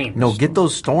storm's this. rain. No, get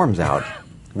those storms out.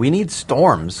 We need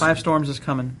storms. 5 storms is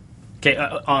coming. Okay,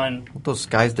 on... Want those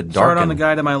skies to darken. Start on the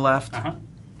guy to my left Uh-huh.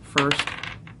 first,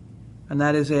 and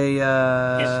that is a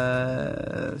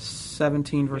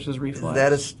 17 versus reflex.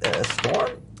 That is a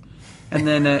storm? and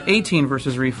then 18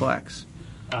 versus reflex.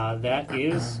 That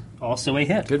is also a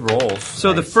hit. Good rolls.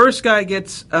 So the first guy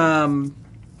gets.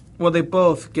 Well, they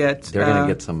both get. They're going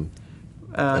to get some...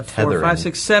 a 4, tether 5, in.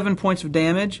 6, 7 points of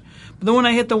damage. But then when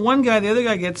I hit the one guy, the other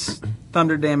guy gets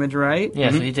thunder damage, right? Yeah,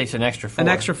 so he takes an extra 4. An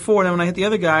extra 4. Then when I hit the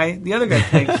other guy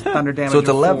takes thunder damage. So it's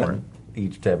of 11 4.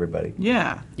 each to everybody.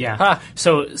 Yeah. Yeah. Ha!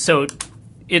 So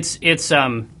it's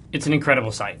an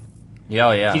incredible sight. Yeah,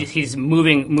 oh, yeah. He's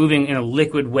moving in a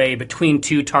liquid way between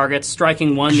two targets,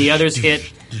 striking one, the other's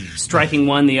hit, striking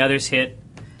one, the other's hit.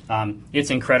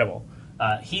 It's incredible.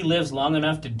 He lives long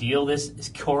enough to deal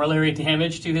this corollary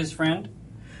damage to his friend,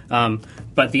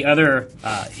 but the other,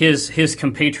 his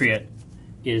compatriot,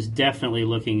 is definitely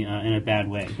looking in a bad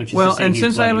way. Which is Well, to say and he's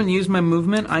since I bloody. haven't used my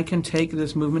movement, I can take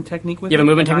this movement technique with You have a me,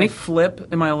 movement and technique? I flip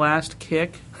in my last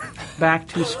kick back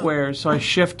 2 squares. So I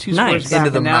shift 2 Nice. squares back. Into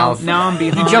the and now, mouth. Now I'm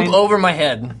behind. You jump over my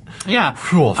head. Yeah.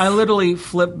 Oof. I literally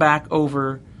flip back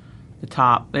over the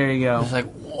top. There you go. It's like,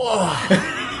 whoa.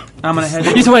 I'm going to head.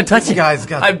 You just want to touch it. Guys,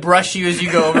 got I brush you as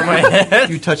you go over my head.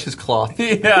 you touch his cloth.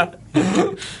 Yeah.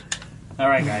 All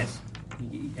right, guys.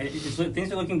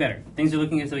 Things are looking better. Things are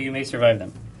looking as though you may survive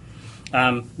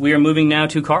them. We are moving now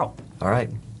to Carl. All right.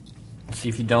 See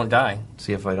if you don't die.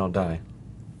 See if I don't die.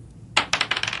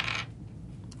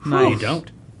 You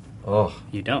don't. Oh,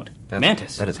 You don't. that's,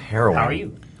 Mantis. that is harrowing. How are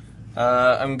you?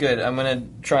 I'm good. I'm going to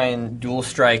try and dual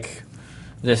strike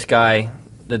this guy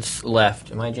that's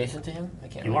left. Am I adjacent to him? I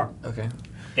can't You remember. Okay.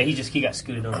 Yeah, he got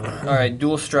scooted over All right,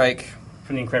 dual strike.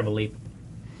 from the incredible leap.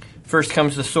 First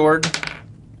comes the sword.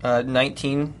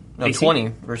 19. No, AC? 20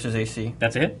 versus AC.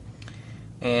 That's a hit.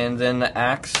 And then the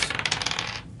axe.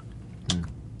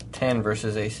 10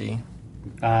 versus AC.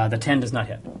 The 10 does not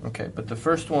hit. Okay, but the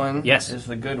first one Yes. is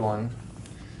the good one.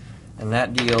 And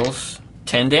that deals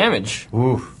 10 damage.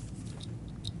 Ooh.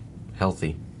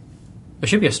 Healthy. There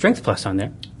should be a strength plus on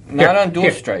there. Not on dual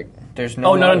here. strike. There's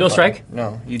no Oh, not on dual modifier. strike?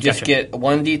 No. You just Gotcha. get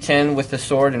 1d10 with the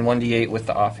sword and 1d8 with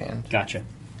the offhand. Gotcha.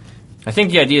 I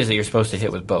think the idea is that you're supposed to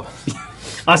hit with both.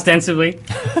 Ostensibly,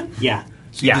 yeah.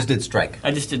 So you Yeah. just did strike. I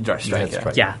just did strike. had Yeah.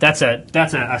 strike. Yeah, that's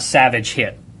a savage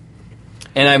hit.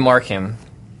 And I mark him.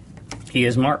 He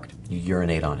is marked. You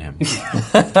urinate on him.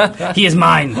 He is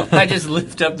mine. I just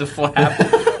lift up the flap,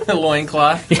 the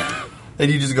loincloth.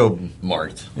 And you just go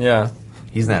marked. Yeah.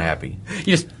 He's not happy. You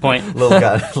just point. Little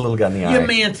guy in the eye. You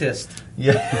mantis.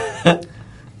 Yeah.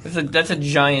 That's a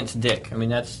giant's dick. I mean,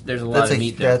 there's a lot of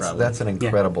meat there. Probably. That's an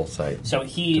incredible sight So to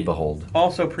he behold.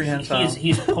 Also prehensile.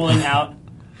 he's pulling out.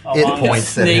 It along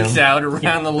points at Snakes him. out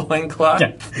around the loincloth.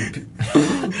 Yeah.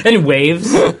 and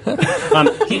waves.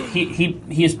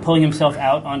 He is pulling himself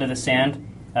out onto the sand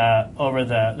over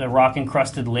the rock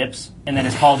encrusted lips, and then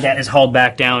is hauled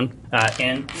back down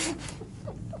in.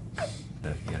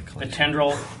 The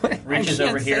tendril reaches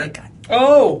over here.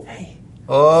 Oh!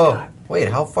 Oh, wait,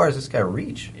 how far does this guy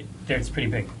reach? It's pretty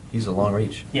big. He's a long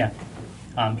reach. Yeah.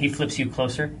 He flips you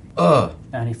closer,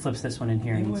 and he flips this one in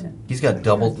here. And He's got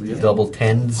double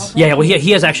tens. yeah, well,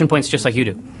 he has action points just like you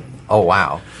do. Oh,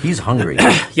 wow. He's hungry.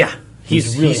 Yeah,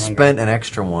 he's really hungry. spent an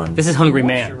extra one This is Hungry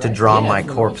Man. to draw my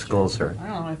corpse closer. I don't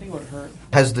know, I think it would hurt.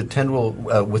 Has the tendril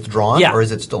withdrawn, Yeah. or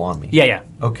is it still on me? Yeah.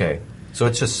 Okay. So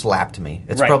it's just slapped me.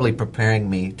 It's Right. probably preparing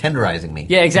me, tenderizing me.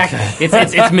 Yeah, exactly.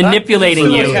 It's manipulating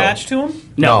Still you. attached to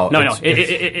him? No. No,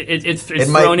 It's It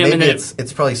might, thrown him, and maybe then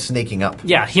it's probably sneaking up.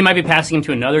 yeah, he might be passing him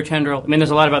to another tendril. I mean, there's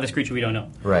a lot about this creature we don't know.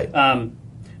 Right.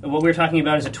 What we're talking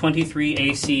about is a 23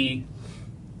 AC.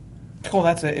 Oh,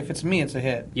 if it's me, it's a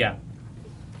hit. Yeah.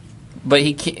 But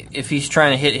if he's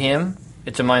trying to hit him,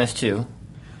 it's a -2.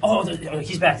 Oh,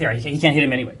 he's back there. He can't hit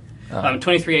him anyway.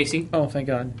 23 AC. Oh, thank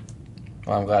God.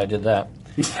 Well, I'm glad I did that.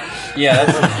 Yeah,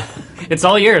 that's It's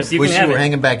all yours. You Wish can you have were it.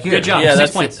 hanging back here. Good job. yeah,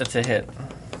 6 points. that's a hit.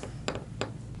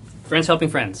 Friends helping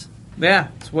friends. Yeah,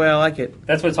 that's the way I like it.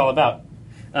 That's what it's all about.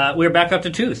 We're back up to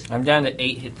Tooth. I'm down to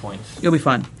 8 hit points. You'll be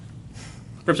fine.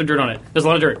 Rip some dirt on it. There's a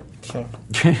lot of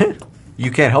dirt. You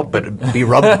can't help but be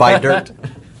rubbed by dirt.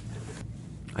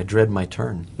 I dread my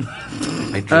turn.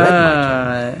 I dread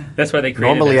my turn. That's why they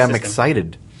created Normally that I'm system.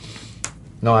 excited.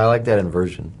 No, I like that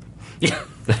inversion. Yeah.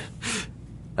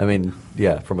 I mean,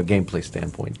 yeah, from a gameplay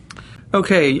standpoint.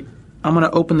 Okay, I'm going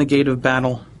to open the gate of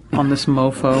battle on this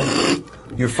mofo.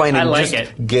 You're finding I like just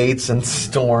it. gates and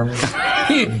storms.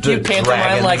 You pantomime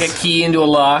dragons. like a key into a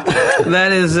lock.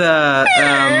 That is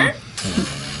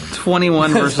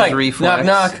 21 versus It's like, reflex.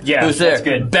 knock, knock. Yeah, Who's there? that's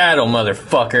good. Battle,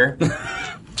 motherfucker.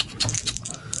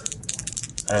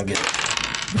 I don't get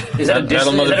it. Is that a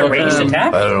Battle ranged motherfucker.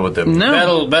 attack? I don't know what that means.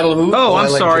 No. Battle who? Oh, I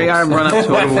I'm like sorry. jokes. I run up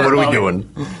to What, him. what are we doing?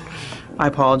 I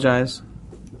apologize.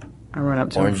 I run up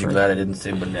to Orange, him you first. glad I didn't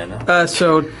say banana?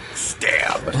 So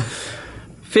Stab.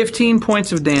 15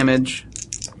 points of damage.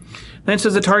 Then it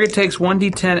says the target takes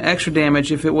 1d10 extra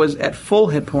damage if it was at full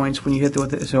hit points when you hit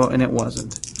with it, and it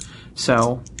wasn't.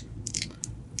 So,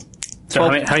 So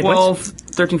how many 12, points?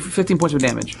 13, 15 points of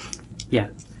damage. Yeah.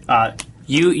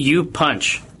 You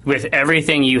punch with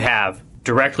everything you have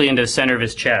directly into the center of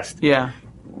his chest. Yeah.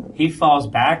 He falls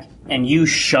back, and you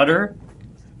shudder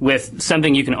with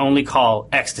something you can only call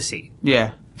ecstasy.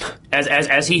 Yeah.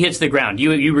 As he hits the ground,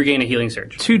 you regain a healing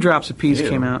surge. 2 drops of peace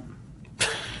came out.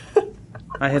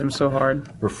 I hit him so hard.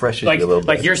 Refreshes Like you a little bit.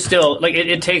 like you're still like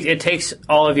it takes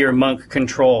all of your monk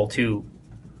control to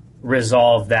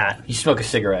resolve that You smoke a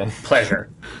cigarette. pleasure.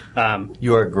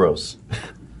 You are gross.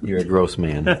 You're a gross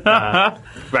man.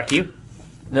 Back to you.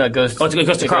 No, it goes. Oh, it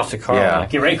goes to Carl. Yeah.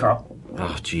 Get ready, Carl.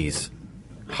 Oh, jeez.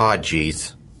 Ha,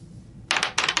 jeez.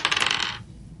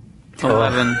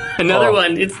 11. Another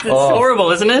one. It's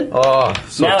horrible, isn't it? Oh,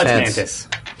 so now tense. it's Mantis.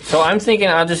 So I'm thinking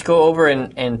I'll just go over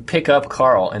and pick up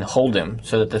Carl and hold him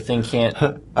so that the thing can't.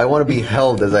 I want to be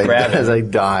held as Grab him. I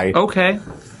die. Okay.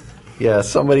 Yeah,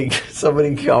 somebody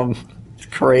come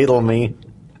cradle me.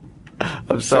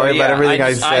 I'm sorry about everything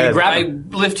I said. I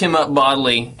lift him up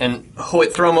bodily and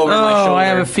throw him over my Oh, shoulder. I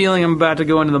have a feeling I'm about to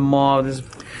go into the maw of this.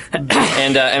 and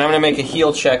I'm going to make a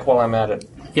heal check while I'm at it.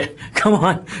 Yeah, come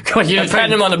on. You're I'm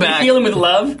patting him on the back. Feel him with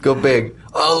love. Go big.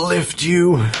 I'll lift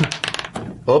you.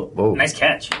 Oh. Nice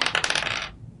catch.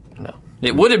 No.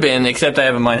 It would have been, except I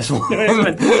have a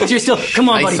 -1. But you're still. Come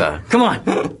on, buddy. Nicer. Come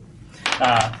on.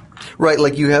 Right,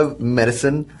 like you have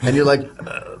medicine, and you're like,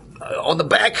 on the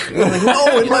back. You're like,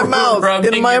 no, in my mouth.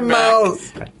 Rubbing In my your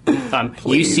back. mouth.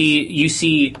 You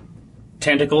see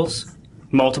tentacles,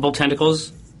 multiple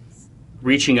tentacles,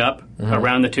 reaching up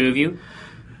around the two of you,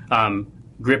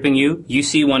 gripping you. You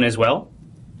see one as well.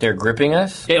 They're gripping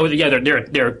us? Yeah,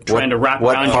 they're trying to wrap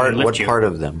around you and lift What you. part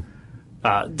of them?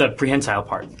 The prehensile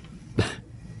part.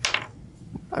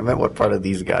 I meant what part of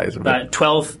these guys?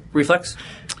 12 reflex.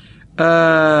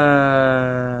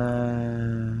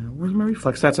 Where's my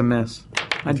reflex? That's a miss.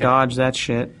 I dodged that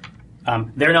shit.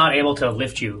 They're not able to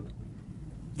lift you.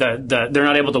 They're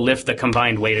not able to lift the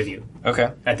combined weight of you Okay.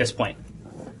 at this point.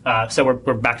 So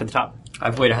we're back to the top.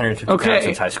 I've weighed 150 Okay. pounds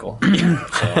since high school. So,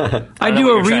 I know do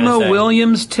what a you're trying to Remo say.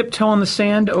 Williams tiptoe on the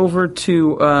sand over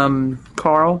to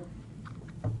Carl.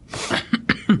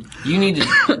 You need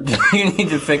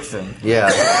to fix him. Yeah.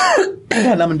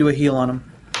 And I'm going to do a heal on him.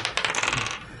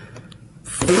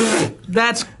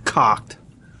 That's cocked.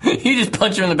 You just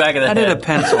punch him in the back of the I head. did a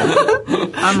pencil.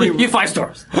 You 5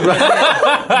 stars. May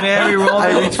I re-roll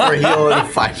I that? reach for heal in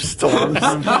 5 storms.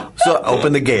 So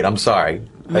open the gate. I'm sorry.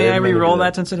 May I didn't mean to re-roll do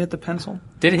that since it hit the pencil?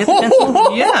 Did it hit the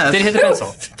pencil? Yes. Did it hit the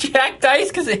pencil? Jack dice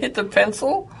because it hit the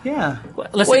pencil? Yeah.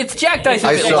 Listen, Wait, it's Jack dice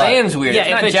I if it saw it. lands weird. yeah,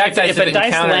 it's not if, Jack dice if a dice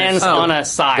encounters- lands Oh. on a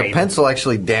side. The pencil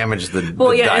actually damaged the. Well,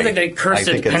 the yeah, die. it's like the I cursed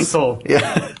think it's- pencil.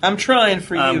 Yeah. I'm trying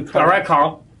for you, All Carl. right,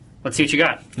 Carl. Let's see what you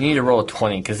got. You need to roll a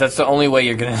 20 because that's the only way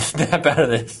you're going to snap out of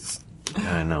this.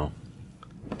 I know.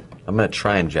 I'm gonna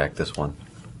try and jack this one.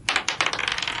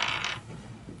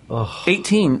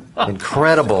 18.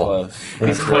 Incredible. Close.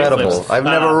 Incredible. Close. I've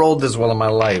never rolled this well in my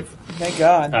life. Thank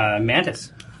God.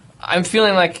 Mantis. I'm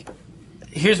feeling like,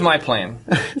 here's my plan.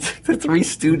 The Three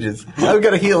Stooges. I've got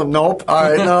to heal him. Nope. All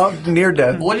right, no. Near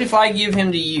death. What if I give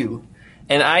him to you,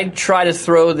 and I try to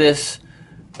throw this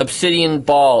obsidian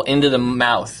ball into the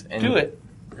mouth? And Do it.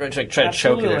 Try to choke it or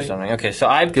Absolutely. something. Okay, so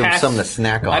I Give him pass. something to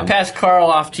snack on. I pass Carl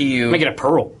off to you. Make it a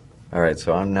pearl. All right,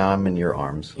 so I'm in your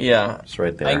arms. Yeah, It's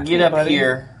right there. I get up Buddy.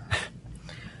 here,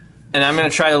 and I'm going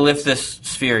to try to lift this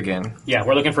sphere again. Yeah,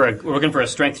 we're looking for a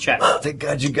strength check. Thank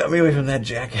God you got me away from that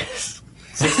jackass.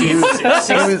 16. He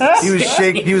was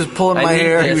shaking. He was pulling my I need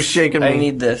hair. this. He was shaking me. I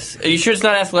need this. Are you sure it's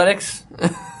not athletics?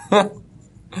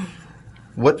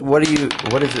 What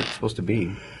is it supposed to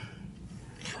be?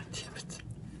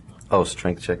 Oh,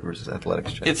 strength check versus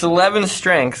athletics check. It's 11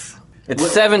 strength. It's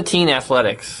 17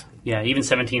 athletics. Yeah, even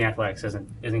 17 athletics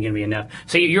isn't going to be enough.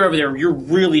 So you're over there. You're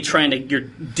really you're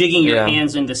digging your Yeah.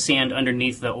 hands into sand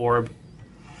underneath the orb.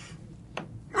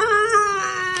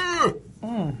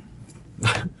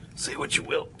 Say what you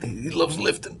will. He loves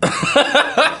lifting.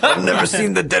 I've never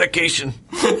seen the dedication.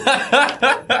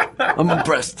 I'm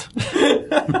impressed.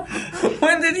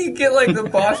 When did he get like the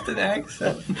Boston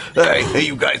accent? Hey,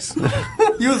 you guys.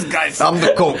 You guys. I'm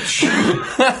the coach.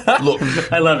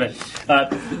 Look, I love it.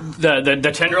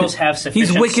 The tendrils have sufficient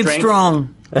He's wicked strength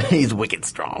strong. he's wicked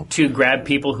strong. to grab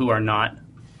people who are not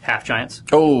half giants,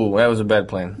 Oh, that was a bad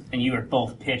plan. and you are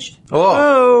both pitched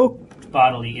Oh,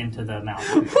 bodily into the mouth.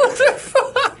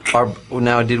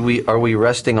 now are we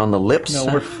resting on the lips? No,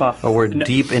 we're fucked. Or we're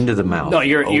deep into the mouth. No,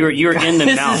 you're in the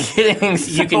This mouth. is getting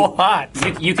so hot.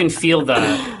 You can feel the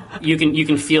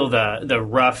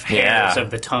rough hairs Yeah.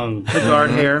 of the tongue. The guard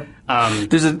hair.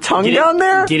 There's a tongue down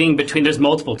there? Getting between. There's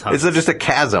multiple tongues. Is it just a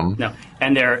chasm? No,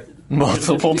 and they're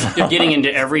Multiple They're getting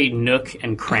into every nook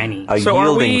and cranny A So are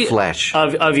yielding we- flesh.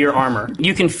 of your armor.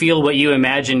 You can feel what you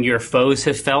imagine your foes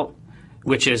have felt,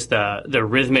 which is the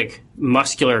rhythmic,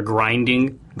 muscular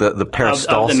grinding the of the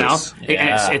peristalsis. mouth.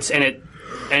 Yeah.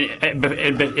 But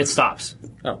it stops.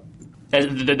 Oh.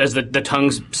 As the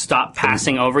tongues stop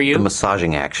passing over The you,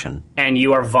 massaging action. and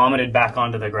you are vomited back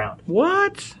onto the ground.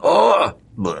 What? Oh!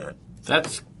 Bleh.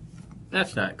 That's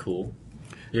not cool.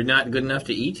 You're not good enough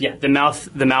to eat? Yeah, the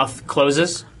mouth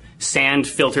closes, sand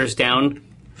filters down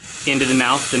into the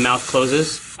mouth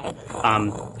closes,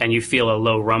 and you feel a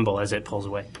low rumble as it pulls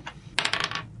away.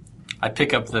 I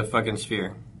pick up the fucking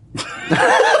sphere.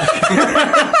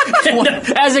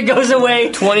 As it goes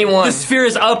away, 21. the sphere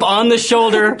is up on the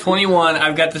shoulder. 21.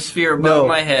 I've got the sphere above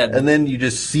my head. And then you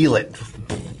just seal it.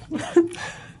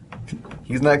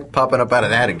 He's not popping up out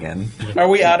of that again. Are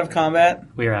we out of combat?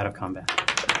 We are out of combat.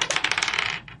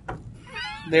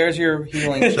 There's your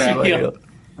healing check.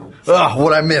 Ugh,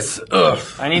 what'd I miss? Ugh.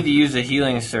 I need to use a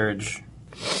healing surge.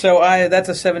 So that's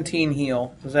a 17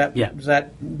 heal. Does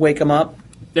that wake him up?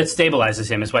 That stabilizes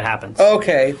him is what happens.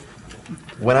 Okay.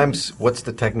 What's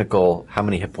the technical, how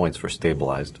many hit points for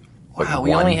stabilized? Like Wow, we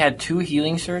one? only had 2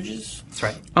 healing surges? That's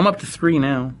right. I'm up to 3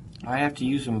 now. I have to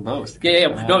use them both. Yeah.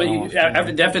 I No, almost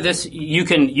after this, you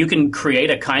can create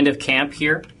a kind of camp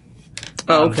here.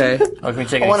 Oh, okay. Oh, can we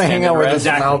take I an want to hang out where this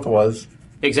Exactly. mouth was.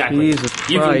 Exactly. Jesus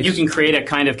You Christ. can create a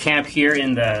kind of camp here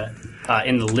in the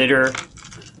litter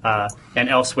and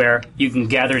elsewhere. You can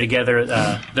gather together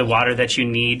the water that you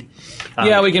need.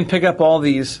 Yeah, we can pick up all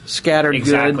these scattered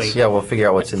Exactly. goods. Yeah, we'll figure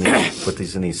out what's in these, put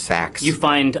these in these sacks. You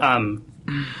find Duma's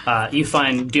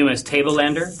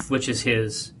Tablelander, which is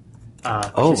his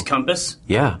compass.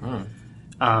 Yeah.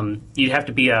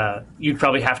 You'd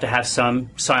probably have to have some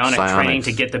psionic training Psionics.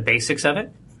 to get the basics of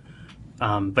it.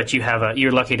 But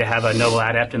you're lucky to have a noble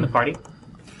adept in the party.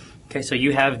 Okay, so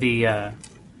you have the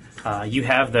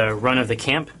run of the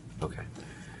camp. Okay.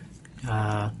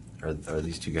 Uh, Are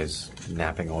these two guys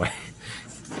napping away?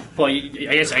 well, I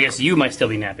guess you might still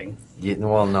be napping. Yeah,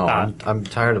 well, no. I'm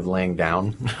tired of laying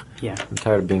down. Yeah. I'm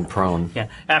tired of being prone. Yeah.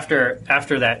 After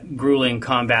that grueling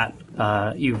combat,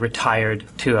 you retired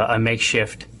to a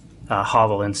makeshift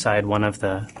hovel inside one of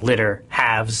the litter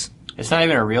halves It's not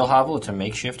even a real hovel. It's a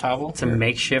makeshift hovel. It's a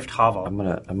makeshift hovel. I'm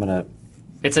gonna.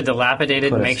 It's a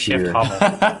dilapidated Put us makeshift here.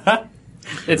 hovel.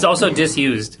 It's also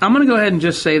disused. I'm going to go ahead and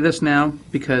just say this now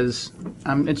because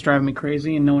it's driving me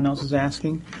crazy and no one else is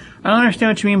asking. I don't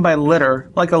understand what you mean by litter.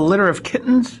 Like a litter of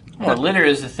kittens? Well, litter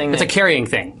is the thing. It's a carrying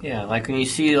thing. Yeah, like when you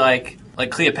see like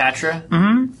Cleopatra.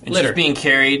 And Litter. she's being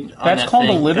carried. On That's that called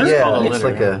a thing. litter? That's Yeah, called a it's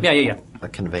litter. like Yeah. a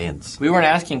conveyance. We weren't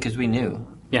asking because we knew.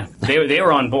 Yeah, they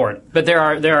were on board. But there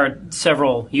are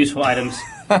several useful items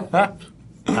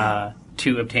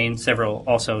to obtain. Several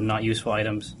also not useful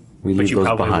items, We which leave you those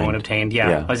probably behind. won't obtain. Yeah,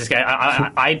 Yeah. I was just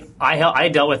gonna, I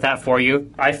dealt with that for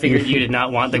you. I figured you did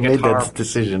not want the You made guitar. that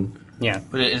decision. Yeah,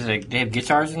 But is it? They have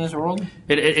guitars in this world?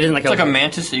 it isn't like It's like a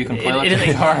mantis that you can play like It a isn't.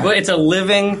 guitar. Well, it's a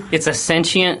living. It's a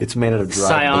sentient. It's made out of dried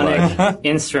psionic blood.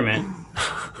 instrument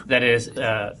that is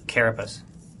carapace.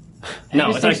 No,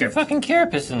 Who it's not a thinks of carapace. fucking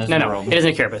carapace in this No, world. it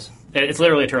isn't a carapace. It's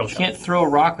literally a turtle You shell. can't throw a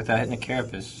rock without hitting a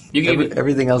carapace. You can,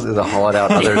 Everything else is a hollowed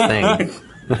out other thing.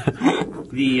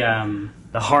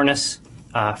 the harness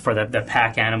for the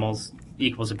pack animals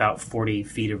equals about 40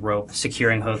 feet of rope.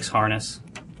 Securing hooks, harness,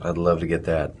 I'd love to get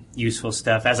that. useful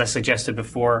stuff. As I suggested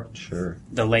before, Sure.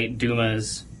 the late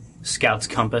Duma's Scout's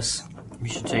Compass We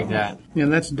should take that. Yeah,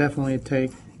 that's definitely a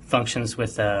take. functions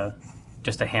with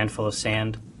just a handful of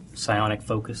sand, psionic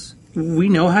focus. We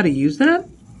know how to use that?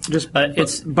 Just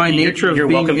It's by you're- nature of you're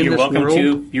being welcome, in you're this welcome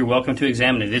world? you're welcome to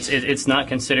examine it. It's not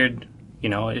considered.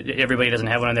 Everybody doesn't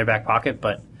have one in their back pocket,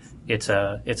 but it's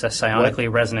a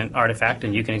psionically resonant artifact,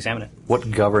 and you can examine it. What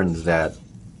governs that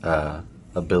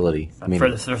ability? I mean, For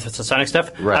the psionic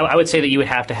stuff, Right. I would say that you would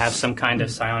have to have some kind of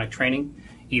psionic training,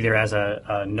 either as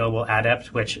a noble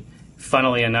adept, which,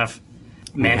 funnily enough,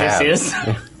 Mantis have. is.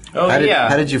 Oh,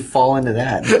 how did you fall into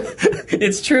that?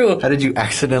 It's true. How did you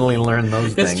accidentally learn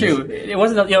those things? It's true. It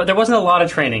wasn't. There wasn't a lot of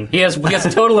training. He has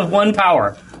a total of 1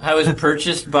 power. I was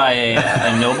purchased by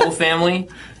a noble family,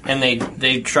 and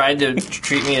they tried to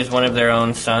treat me as one of their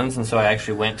own sons, and so I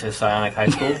actually went to Psionic High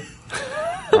School.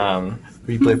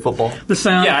 You play football? The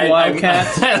Psionic Wildcat.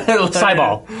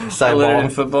 Cyball. I lettered in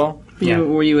football. Yeah.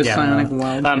 Were you a Yeah. Psionic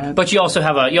Wildcat? But you also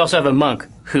have a monk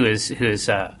who is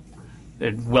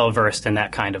well versed in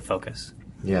that kind of focus.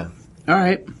 Yeah. All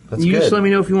right. That's You just good. let me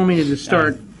know if you want me to just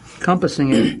start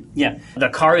compassing it. Yeah,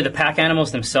 the pack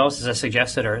animals themselves, as I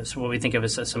suggested, are what we think of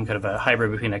as some kind of a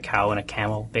hybrid between a cow and a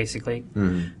camel. Basically,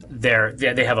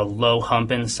 they have a low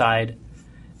hump inside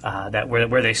that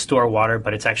where they store water,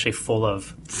 but it's actually full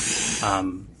of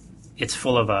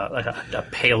a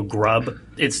pale grub.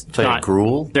 It's like not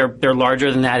gruel? They're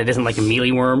larger than that. It isn't like a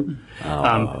mealyworm,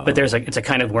 but it's a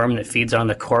kind of worm that feeds on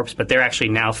the corpse. But they're actually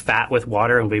now fat with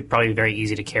water and would be probably very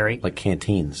easy to carry. Like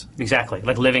canteens. Exactly,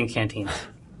 like living canteens.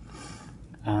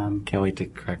 Can't wait to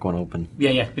crack one open.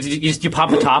 Yeah. You pop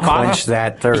the top Quench off.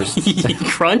 that thirst.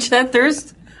 Crunch that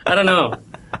thirst? I don't know.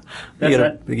 You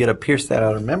gotta pierce that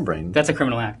outer membrane. That's a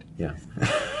criminal act. Yeah.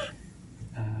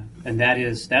 And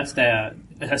that's the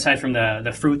aside from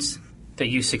the fruits that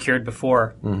you secured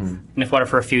before, enough water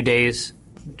for a few days,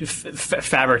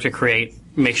 fabric to create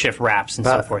makeshift wraps and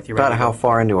so forth. You're About ready to how go.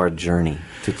 far into our journey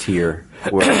to Tyr?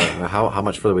 How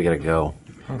much further we gotta go?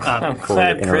 I'm Before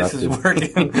glad we're Chris is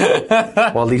interrupted.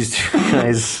 working. While these two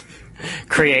guys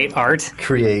create art.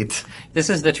 create. This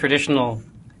is the traditional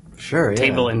Sure, yeah.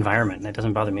 table environment. That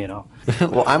doesn't bother me at all.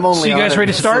 Well, I'm only. So you on guys it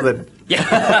ready to start? so that-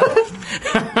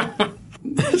 Yeah.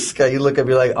 Scott, you look up,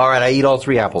 you're like, all right, I eat all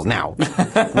 3 apples now.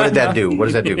 What did that do? What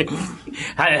does that do?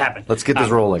 How did it happen? Let's get this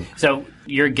rolling. So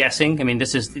you're guessing. I mean,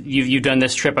 this is you've done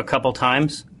this trip a couple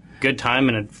times. Good time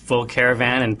in a full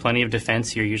caravan and plenty of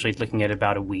defense. You're usually looking at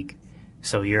about a week.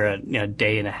 So you're a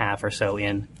day and a half or so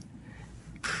in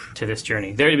to this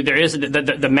journey. There is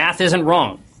the math isn't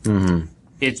wrong. Mm-hmm.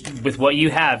 It's with what you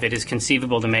have, it is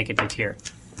conceivable to make it to Tyr.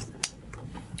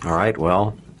 All right,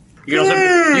 well. You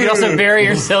can also bury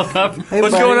yourself up.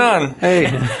 What's going on? Hey,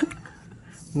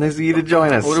 nice of you to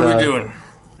join us. What are we doing?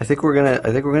 I think we're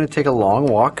gonna take a long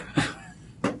walk.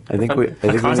 I think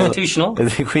Constitutional. I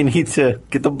think we need to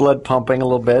get the blood pumping a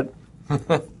little bit.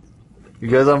 You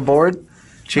guys on board,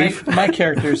 Chief? My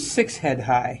character's 6 head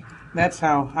high. That's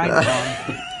how high I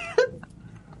am.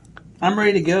 I'm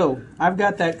ready to go. I've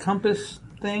got that compass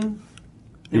thing.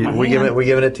 in my We hand.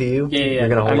 giving it to you? Yeah. You're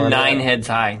gonna hold I'm on. 9 heads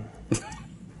high.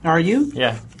 Are you?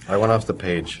 Yeah. I went off the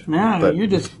page. No, but you're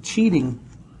just cheating.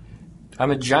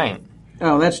 I'm a giant.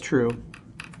 Oh, that's true.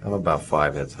 I'm about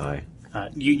 5 heads high.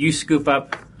 You scoop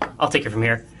up. I'll take it from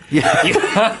here.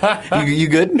 Yeah. you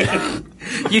good?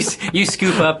 You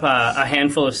scoop up a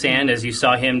handful of sand as you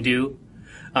saw him do,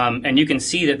 and you can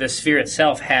see that the sphere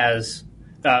itself has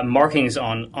markings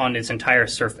on its entire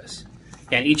surface,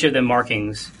 and each of the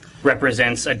markings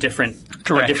represents a different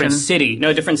Direction. city. No,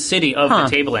 a different city of the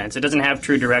Tablelands. It doesn't have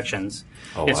true directions.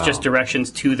 It's wow. just directions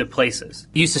to the places.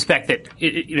 You suspect that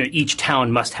each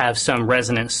town must have some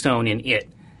resonant stone in it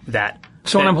that.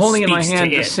 So when that I'm holding it in my speaks to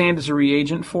hand, the it. sand is a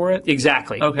reagent for it?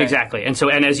 Exactly. Okay. Exactly. And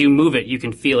as you move it, you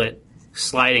can feel it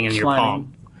sliding in your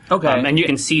palm. Okay. And you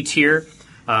can see Tyr.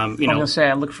 I'm going to say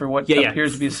I look for what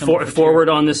appears to be a symbol for Tyr. Forward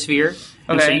on the sphere.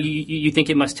 And so Okay. you think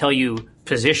it must tell you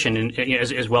position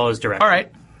as well as direction. All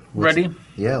right. Ready?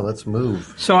 Yeah, let's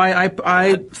move. So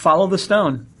I follow the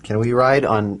stone. Can we ride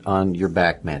on your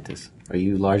back, Mantis? Are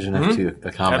you large enough to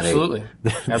accommodate Absolutely.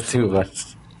 the two of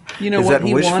us? You know Is what? that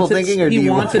He wishful wants thinking, it, or do he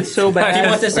you wants want- it so bad. If you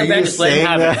want this so Are bad, you just let him saying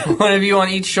have it. One of you on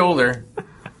each shoulder.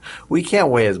 We can't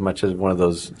weigh as much as one of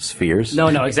those spheres. No,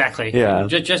 exactly. Yeah.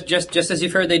 Just as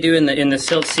you've heard they do in the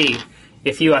Silt Sea.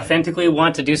 If you authentically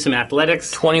want to do some athletics,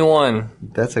 21.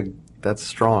 That's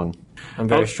strong. I'm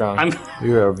very strong.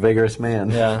 You're a vigorous man.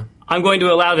 yeah. I'm going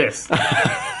to allow this.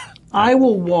 I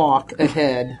will walk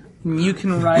ahead. You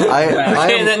can ride back.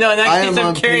 Okay, in that case,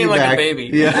 I'm carrying like a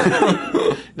baby.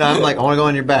 Yeah. No, I'm like, I want to go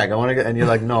on your back. I want to go, and you're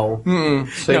like, no,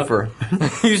 safer.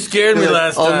 You scared me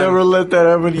last time. I'll never let that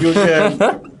happen to you again.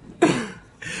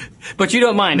 But you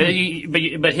don't mind.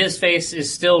 But his face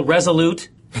is still resolute.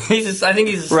 I think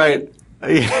he's Right.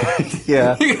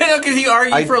 Yeah. Because he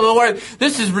argued for a little while.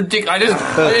 This is ridiculous.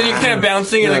 And you're kind of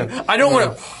bouncing. You're like, I don't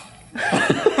want to.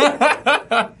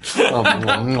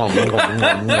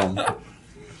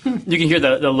 You can hear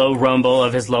the low rumble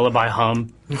of his lullaby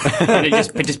hum, and it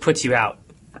just puts you out.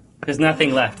 There's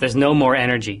nothing left. There's no more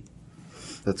energy.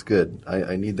 That's good.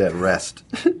 I need that rest.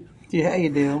 Yeah, you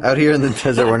do. Out here in the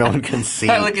desert where no one can see.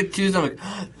 I look at Tuesday. I'm like,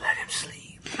 let him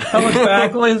sleep. I look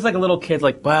back. Well, he's like a little kid.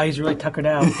 Like, wow, he's really tuckered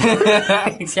out.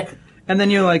 Exactly. And then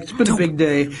you're like, it's been a big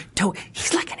day.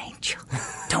 He's like an angel.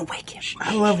 Don't wake him.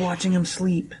 I love watching him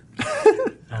sleep.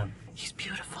 He's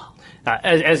beautiful.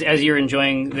 As you're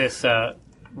enjoying this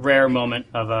rare moment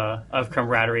of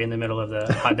camaraderie in the middle of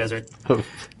the hot desert,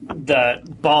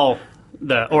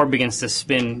 the orb begins to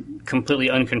spin completely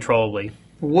uncontrollably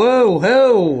Whoa,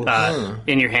 ho.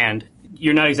 in your hand.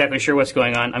 You're not exactly sure what's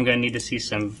going on. I'm going to need to see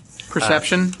some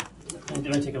Perception. I'm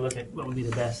going to take a look at what would be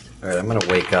the best. All right, I'm going to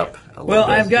wake up. a Well,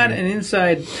 little bit. I've got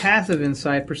an passive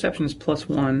insight. Perception is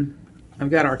 +1.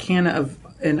 I've got Arcana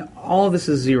and all of this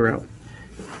is 0.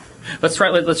 Let's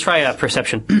try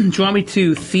perception. Do you want me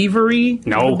to thievery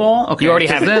No. the ball? Okay, You already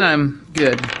have it. Then I'm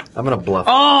good. I'm going to bluff.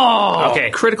 Oh, Okay.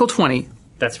 Critical 20.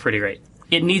 That's pretty great.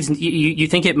 It needs. You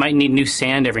think it might need new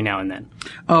sand every now and then?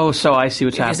 Oh, so I see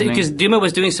what's happening. Because Duma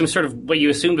was doing some sort of what you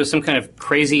assumed was some kind of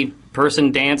crazy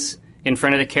person dance in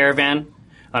front of the caravan,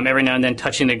 every now and then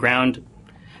touching the ground.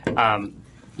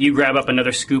 You grab up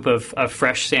another scoop of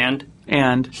fresh sand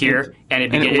and here, and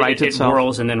it rights it itself.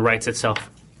 whirls and then rights itself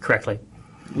correctly.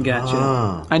 Gotcha.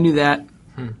 Ah. I knew that.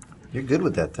 You're good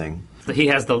with that thing. He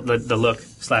has the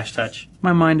look/touch.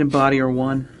 My mind and body are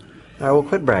one. All right, well,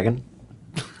 quit bragging.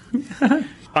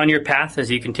 On your path,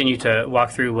 as you continue to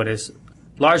walk through what is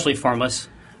largely formless,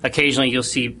 occasionally you'll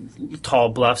see tall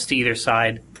bluffs to either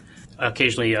side.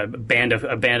 Occasionally, a band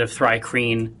of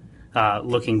Thry-Kreen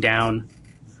looking down,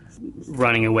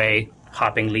 running away,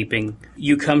 hopping, leaping.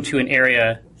 You come to an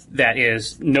area that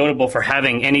is notable for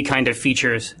having any kind of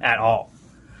features at all,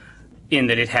 in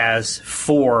that it has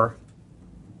 4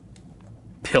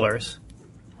 pillars,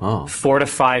 Oh. 4 to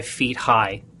 5 feet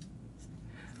high,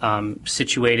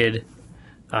 situated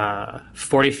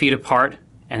 40 feet apart,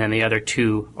 and then the other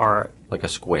 2 are Like a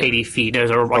square. 80 feet. There's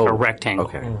a rectangle.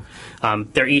 Okay.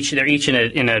 They're each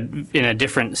in a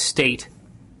different state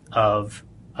of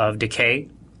decay,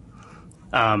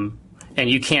 and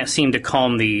you can't seem to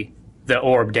calm the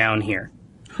orb down here.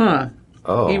 Huh.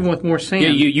 Oh. Even with more sand.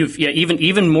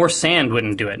 Even more sand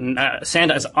wouldn't do it. And,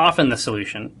 sand is often the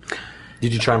solution.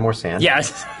 Did you try more sand? Yeah.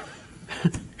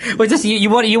 Well, just you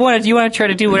want to try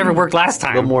to do whatever worked last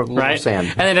time, Little more right? sand.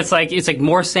 And then it's like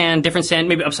more sand, different sand,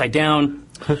 maybe upside down.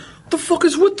 What the fuck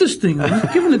is with this thing?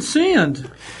 I'm giving it sand.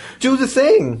 Do the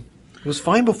thing. It was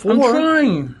fine before. I'm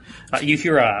trying. You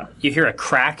hear a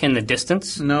crack in the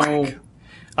distance. No.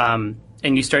 And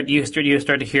you start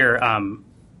to hear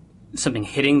something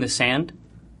hitting the sand.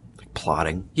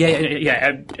 Plotting. Yeah.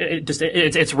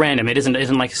 It's random. It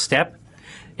isn't like a step.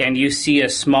 And you see a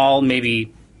small,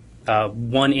 maybe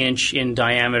 1 inch in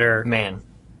diameter. Man.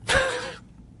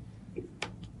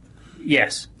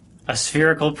 Yes, a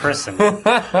spherical person.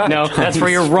 No, that's where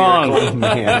you're wrong.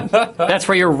 Man. That's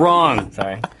where you're wrong.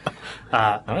 Sorry.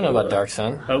 I don't know about Dark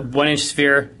Sun. A 1 inch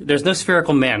sphere. There's no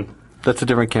spherical man. That's a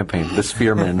different campaign. The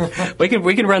Sphere Men. We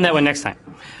can run that one next time.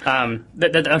 I'm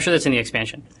sure that's in the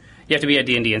expansion. You have to be a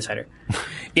D&D insider.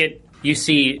 You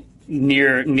see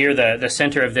near the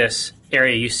center of this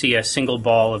area, you see a single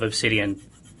ball of obsidian,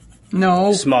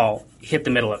 No. small, hit the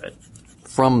middle of it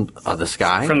From the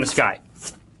sky? from the sky.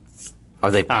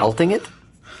 Are they pelting it?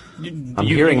 I'm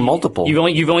hearing multiple.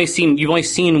 You've only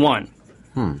seen one.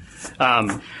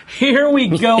 Here we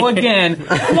go again.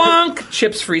 Wonk!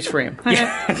 Chips freeze frame.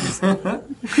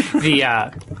 The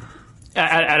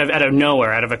out of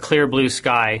nowhere, out of a clear blue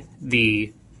sky,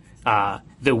 the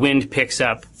wind picks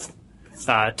up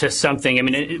to something. I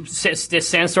mean,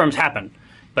 sandstorms happen,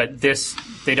 but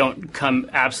they don't come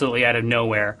absolutely out of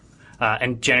nowhere,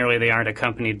 and generally they aren't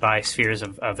accompanied by spheres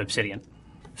of obsidian.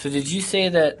 So did you say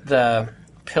that the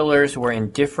pillars were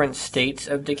in different states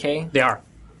of decay? They are.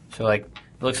 So like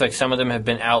it looks like some of them have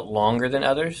been out longer than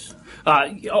others.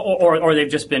 Or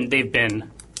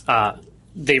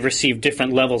they've received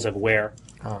different levels of wear.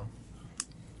 Oh.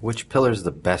 Which pillar is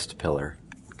the best pillar?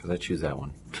 Because I choose that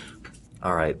one.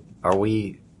 All right. Do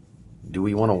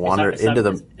we want to wander into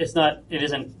the... It's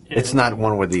not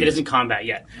one with the... It isn't combat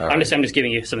yet. All I'm right. just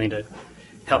giving you something to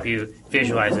help you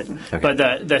visualize it. Okay. But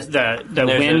the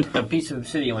There's wind... a piece of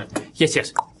obsidian went.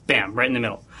 Yes. Bam, right in the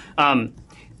middle.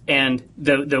 And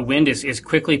the wind is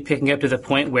quickly picking up to the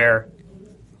point where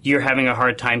you're having a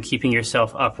hard time keeping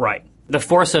yourself upright. The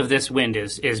force of this wind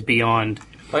is beyond...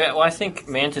 Oh, yeah, well, I think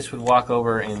Mantis would walk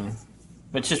over and...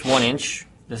 It's just 1 inch,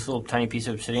 this little tiny piece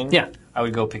of obsidian. Yeah. I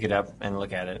would go pick it up and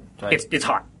look at it. So It's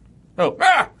hot. Oh!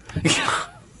 Ah!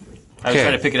 I would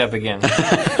try to pick it up again.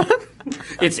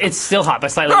 It's still hot, but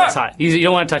slightly less hot. You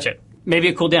don't want to touch it. Maybe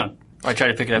it cooled down. I try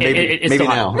to pick it up. It's Maybe still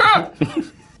hot. now.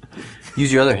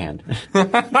 Use your other hand.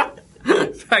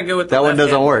 I go with the That one left doesn't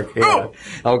hand. work. Yeah.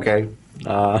 Okay.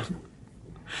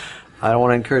 I don't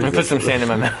want to encourage I this. put some sand in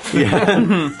my mouth.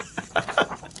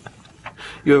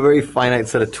 You have a very finite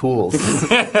set of tools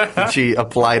that she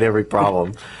applied to every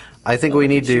problem. I think we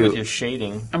need With your to...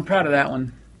 shading. I'm proud of that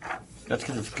one. That's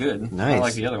because it's good. Nice. I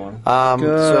like the other one.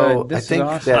 So This I is think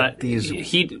awesome. that these...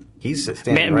 He's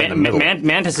standing right in the middle.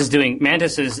 Mantis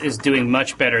is doing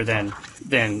much better than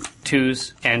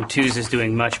Twos, and Twos is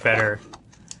doing much better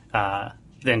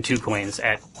than Two Coins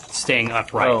at staying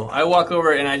upright. Oh, I walk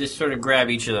over and I just sort of grab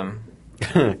each of them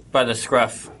by the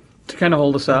scruff. To kind of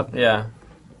hold us up. Yeah,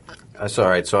 That's all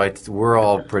right. So we're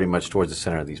all pretty much towards the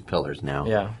center of these pillars now.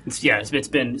 yeah. It's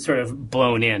been sort of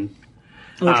blown in.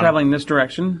 We're traveling this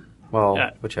direction. Well, Uh,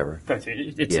 whichever.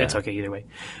 It's okay either way.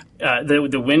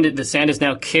 The sand is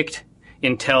now kicked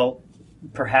until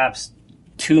perhaps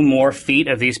 2 more feet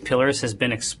of these pillars has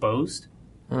been exposed.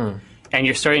 And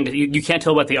you're starting to, you can't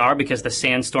tell what they are because the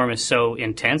sandstorm is so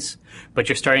intense, but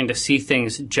you're starting to see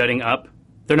things jutting up.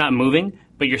 They're not moving,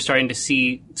 but you're starting to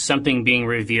see something being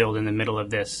revealed in the middle of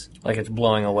this. Like it's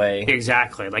blowing away.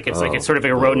 Exactly. Like it's sort of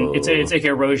eroding. It's like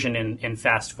erosion in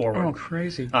fast forward. Oh,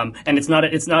 crazy. And it's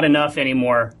not enough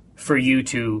anymore for you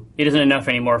to. It isn't enough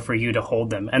anymore for you to hold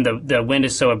them. And the wind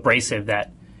is so abrasive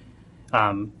that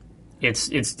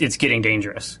it's getting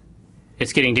dangerous.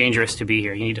 It's getting dangerous to be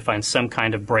here. You need to find some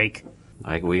kind of break.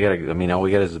 All we got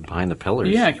is behind the pillars.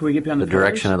 Yeah, can we get behind the the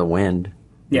direction pillars? of the wind.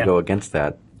 You Yeah. go against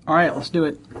that. All right, let's do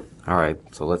it. All right.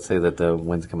 So let's say that the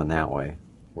wind's coming that way.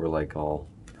 We're like all...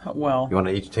 Well, You want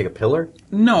to each take a pillar?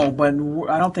 no, but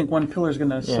I don't think one pillar is going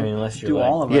to unless you're do like-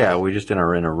 all of it Yeah, we're just in a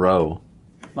row.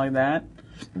 like that.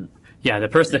 Yeah, the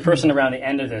person around the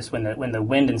end of this, when the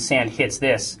wind and sand hits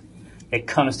this, it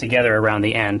comes together around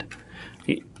the end.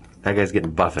 That guy's getting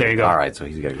buffeted. There you go. All right, so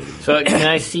he's got to go. So can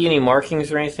I see any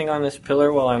markings or anything on this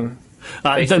pillar while I'm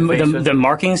face to face with The it?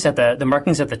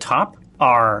 markings at the top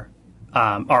are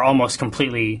almost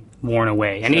completely worn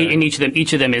away, and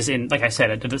each of them is in, like I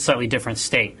said, a slightly different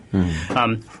state.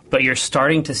 But you're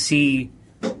starting to see,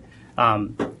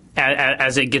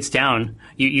 as it gets down,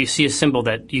 you see a symbol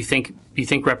that you think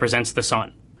represents the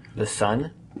sun. The sun?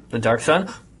 The dark sun?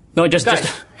 No, just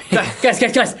guys. It's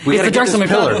the dark sun.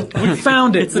 pillar. We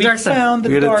found it. the dark sun. found the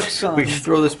We dark gotta- sun. We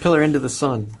throw this pillar into the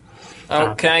sun.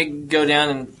 Oh, can I go down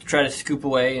and try to scoop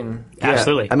away and...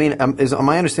 Absolutely. Yeah. I mean, am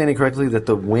I understanding correctly that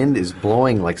the wind is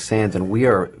blowing like sands, and we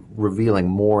are revealing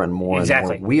more and more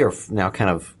Exactly. and more? We are now kind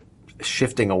of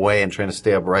shifting away and trying to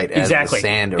stay upright as the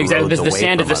sand erodes exactly. away from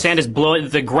The us. sand is blowing.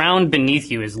 The ground beneath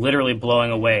you is literally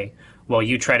blowing away while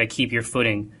you try to keep your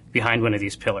footing behind one of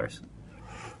these pillars.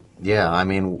 Yeah, I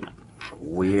mean,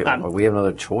 we have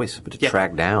another choice but to yeah.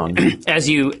 track down. As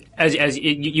you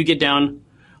get down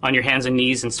on your hands and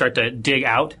knees and start to dig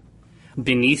out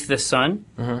beneath the sun,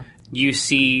 you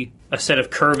see a set of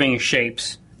curving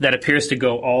shapes that appears to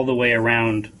go all the way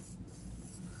around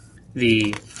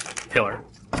the pillar.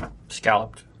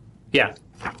 Scalloped. Yeah.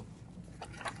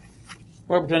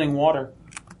 We're pretending water.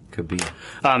 Could be.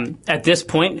 At this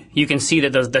point, you can see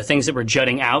that the things that were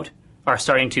jutting out are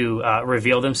starting to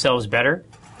reveal themselves better.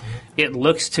 It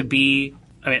looks to be,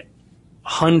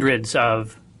 hundreds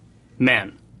of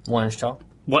men. 1 inch tall.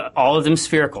 All of them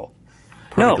spherical.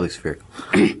 Perfectly spherical.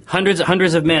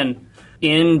 Hundreds of men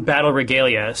in battle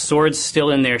regalia, swords still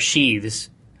in their sheaths.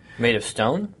 Made of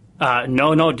stone?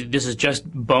 No, this is just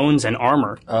bones and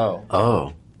armor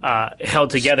Oh. held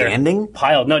together. Standing?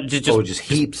 Piled. No, just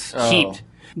heaps. heaped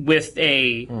with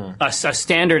a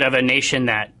standard of a nation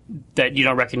that you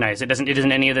don't recognize. It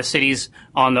isn't any of the cities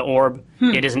on the orb.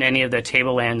 It isn't any of the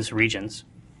Tablelands regions.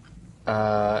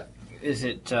 Is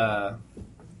it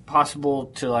possible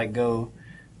to go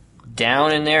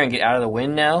down in there and get out of the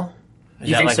wind now? Is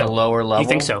You that think like so? a lower level? You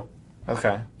think so?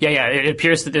 Okay. Yeah. It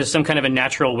appears that there's some kind of a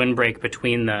natural windbreak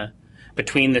between the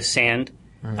sand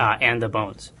and the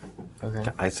bones.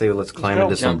 Okay. I say let's climb go.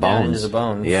 into some Jump down bones. into the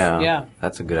bones. Yeah. Yeah.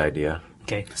 That's a good idea.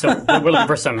 Okay, so we're looking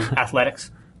for some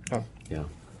athletics. Yeah.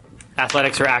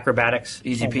 Athletics or acrobatics.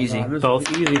 Easy peasy. This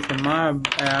Both. is easy for my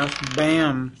ass.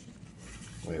 Bam.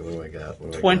 Wait, what do I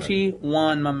got?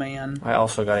 21, my man. I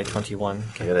also got a 21.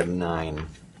 I got a 9.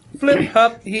 Flip,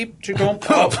 hop, heap, chiggle,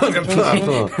 pop.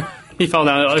 He fell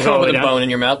down. All the With way a down. bone in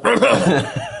your mouth.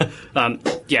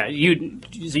 Yeah, you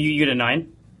did a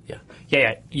 9. Yeah.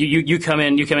 Yeah. You come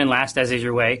in last, as is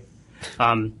your way,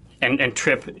 and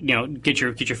trip. Get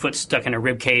your foot stuck in a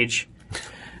rib cage.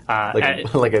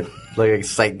 Like a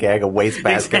sight gag, a waste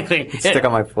basket Exactly. stuck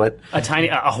on my foot.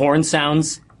 A horn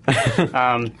sounds.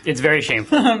 It's very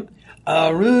shameful.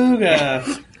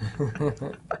 Aruga.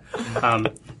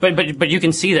 But you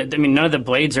can see that. None of the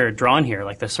blades are drawn here.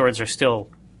 Like the swords are still.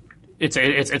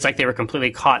 It's like they were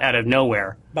completely caught out of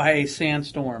nowhere. By a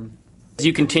sandstorm. As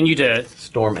you continue to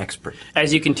Storm expert.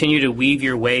 weave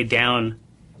your way down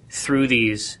through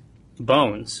these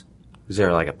bones. Is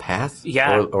there like a path?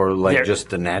 Yeah. Or like There- just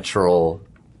the natural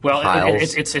Well,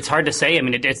 piles? it's hard to say.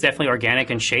 It's definitely organic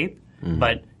in shape,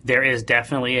 but there is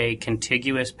definitely a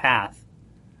contiguous path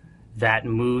that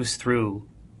moves through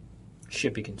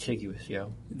Should be contiguous,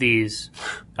 yo. these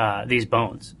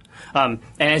bones. And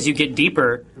as you get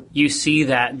deeper, you see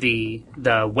that the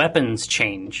weapons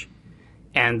change,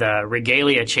 and the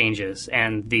regalia changes,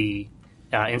 and the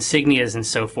insignias and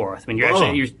so forth.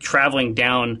 You're traveling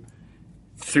down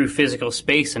through physical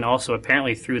space, and also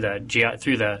apparently through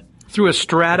the Through a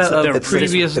strata of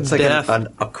previous it's like death.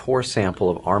 a core sample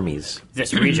of armies.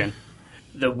 this region.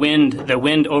 The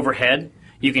wind overhead,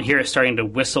 you can hear it starting to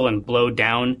whistle and blow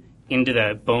down into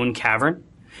the bone cavern,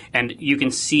 and you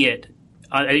can see it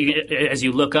as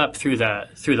you look up through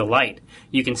the light.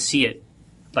 You can see it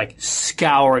like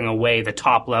scouring away the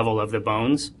top level of the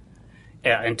bones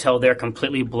until they're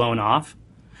completely blown off.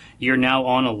 You're now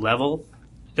on a level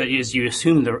that is, you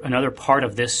assume, another part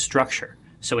of this structure.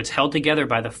 So it's held together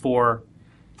by the 4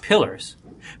 pillars,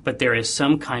 but there is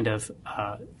some kind of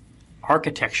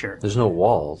architecture. There's no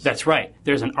walls. That's right.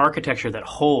 There's an architecture that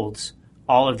holds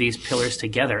all of these pillars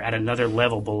together at another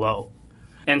level below.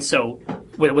 And so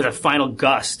with a final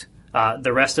gust,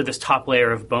 the rest of this top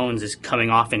layer of bones is coming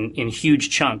off in huge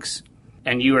chunks,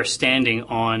 and you are standing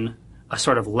on a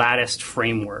sort of latticed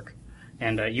framework.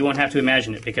 And you won't have to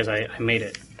imagine it because I made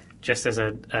it, just as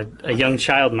a young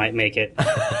child might make it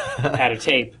out of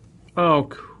tape. Oh,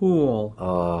 cool.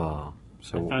 Oh.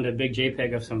 So Found a big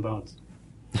JPEG of some bones.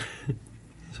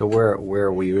 where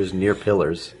are we? We're near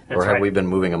pillars. That's or have right. we been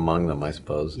moving among them, I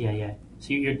suppose? Yeah.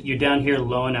 So you're down here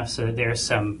low enough so that there's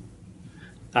some.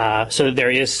 So there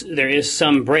is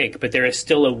some break, but there is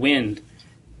still a wind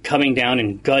coming down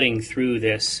and gutting through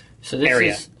this So this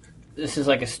area. This is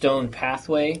like a stone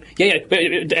pathway. Yeah. But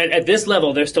at this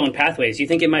level, there's stone pathways. You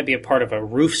think it might be a part of a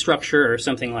roof structure or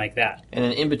something like that. And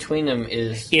then in between them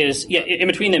is In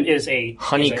between them is a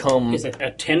Honeycomb. is a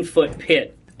 10-foot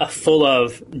pit full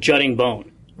of jutting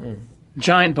bone.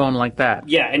 Giant bone like that.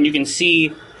 Yeah, and you can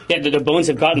see the bones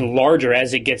have gotten larger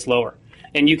as it gets lower,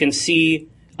 and you can see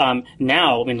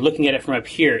now. Looking at it from up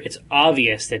here, it's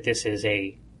obvious that this is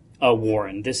a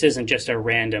warren. This isn't just a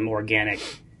random organic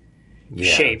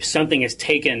shape. Something has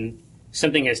taken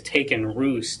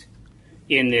roost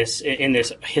in this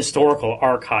historical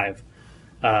archive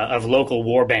of local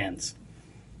war bands.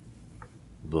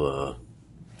 Blah.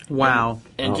 Wow.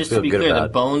 and I just don't to be feel good clear, the about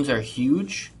it. bones are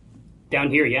huge. Down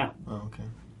here, yeah. Oh, okay.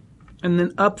 And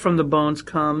then up from the bones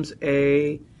comes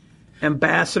a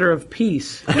ambassador of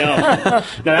peace. No,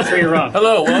 that's where you're wrong.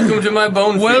 Hello, welcome to my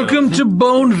bone field. Welcome to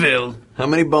Boneville. How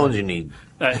many bones you need?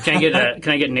 Can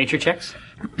I get nature checks?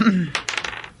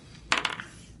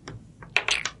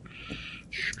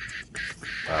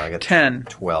 I got 10.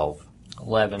 12.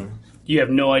 11. You have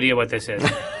no idea what this is.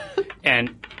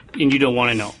 And you don't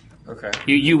want to know. Okay.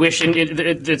 You wish, and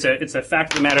it's a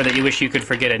fact of the matter that you wish you could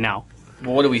forget it now.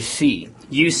 Well, what do we see?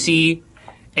 You see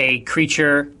a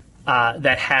creature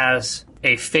that has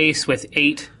a face with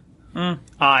 8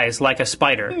 eyes like a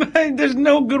spider. There's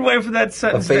no good way for that A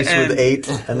sentence face to end. with 8,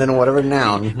 and then whatever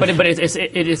noun. But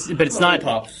it's not.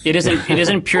 Lollipops. It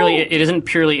isn't purely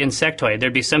insectoid.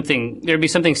 There'd be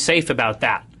something safe about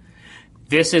that.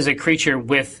 This is a creature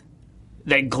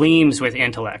that gleams with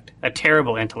intellect, a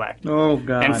terrible intellect. Oh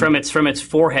God! And from its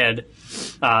forehead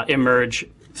emerge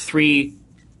 3,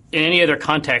 in any other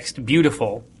context,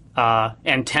 beautiful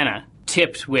antennae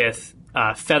tipped with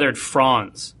feathered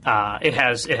fronds. It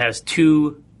has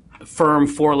 2 firm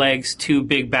forelegs, 2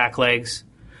 big back legs,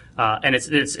 and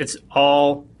it's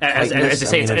all as I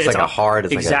say. It's like all, a hard,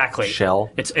 it's exactly like a shell.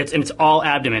 It's all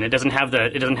abdomen. It doesn't have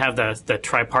the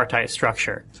tripartite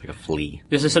structure. It's like a flea.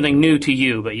 This is something new to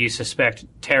you, but you suspect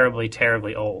terribly,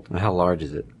 terribly old. How large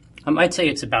is it? I'd say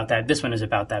it's about that. This one is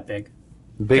about that big.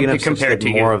 Big enough compared that to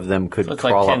more you. of them could Looks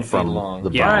like crawl 10 up feet from long. the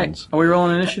Yeah. All right, bones. are we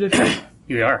rolling initiative?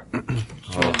 You are.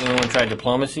 Anyone try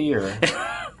diplomacy or?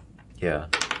 Yeah.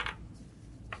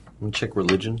 Want to check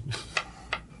religion?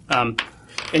 And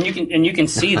you can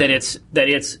see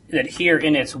that here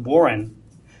in its warren,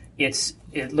 it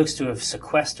looks to have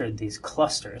sequestered these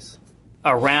clusters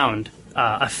around,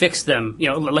 affixed them,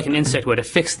 like an insect would,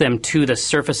 affix them to the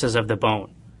surfaces of the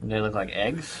bone. They look like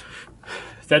eggs.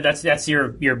 That's your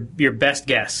best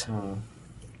guess.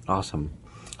 Awesome.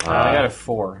 I got a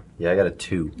 4. Yeah, I got a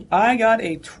 2. I got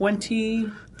a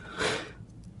 22.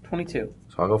 So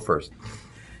I'll go first.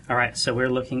 All right, so we're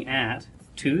looking at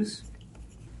 2s,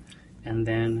 and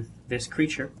then this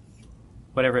creature,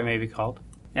 whatever it may be called,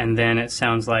 and then it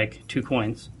sounds like 2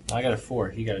 coins. I got a 4.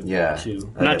 He got a Yeah.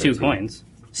 2. I Not got a 2 2. coins.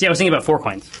 See, I was thinking about 4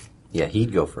 coins. Yeah,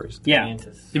 he'd go first. Yeah,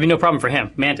 Mantis. there'd be no problem for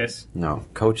him. Mantis. No,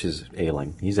 Coach is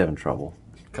ailing. He's having trouble.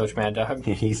 Coach Mad Dog.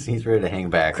 He's ready to hang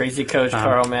back. Crazy Coach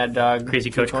Carl Mad Dog. Crazy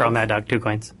 2 Coach Carl coins. Mad Dog, 2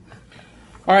 coins.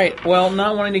 All right. Well,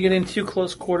 not wanting to get in too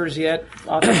close quarters yet,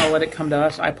 I'll let it come to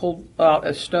us. I pulled out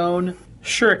a stone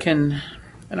shuriken,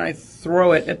 and I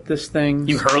throw it at this thing.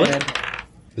 You hurl it?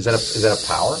 Is that a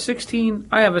power? 16.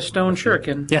 I have a stone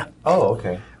shuriken. Yeah, Oh,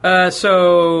 okay.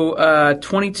 So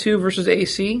 22 versus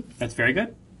AC. that's very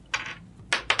good.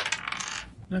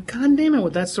 Now, God damn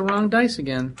it! That's the wrong dice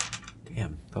again.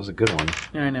 Damn, that was a good one.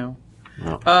 Yeah, I know.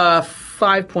 No.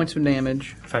 5 points of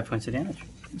damage. 5 points of damage.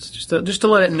 It's just to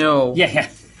let it know. Yeah.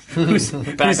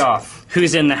 Back off.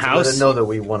 Who's in the Let house? it know that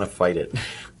we want to fight it,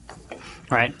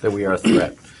 Right. that we are a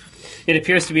threat. It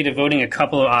appears to be devoting a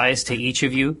couple of eyes to each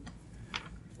of you.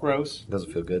 Gross.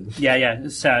 Doesn't feel good. Yeah.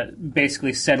 It's,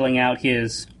 basically settling out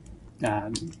his,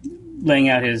 laying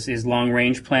out his long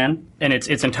range plan, and its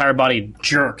entire body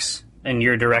jerks in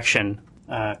your direction,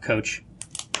 Coach.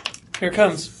 Here it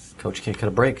comes. Coach can't cut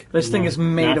a break. This thing is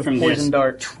made Not of from poison this.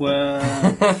 dart.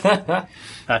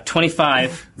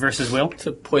 25 versus Will. It's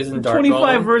a poison dart.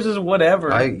 25 golem. versus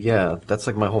whatever. Yeah, that's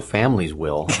like my whole family's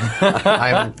will.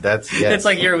 Yes. It's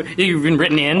like you've been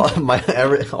written in.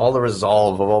 all the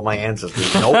resolve of all my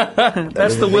ancestors. Nope.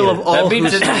 That's the will of all. That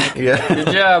beats it. Yeah. Good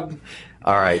job.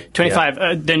 All right.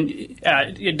 25. Then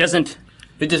it doesn't.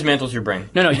 It dismantles your brain.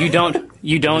 No, you don't.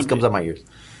 You Yeah. This don't. comes out my ears.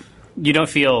 You don't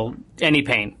feel any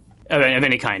pain of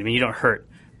any kind. I mean, you don't hurt,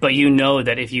 but you know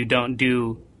that if you don't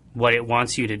do what it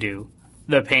wants you to do,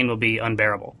 the pain will be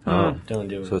unbearable. Oh. Don't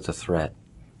do it. So it's a threat.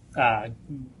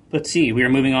 Let's see. We are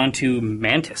moving on to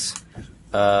Mantis.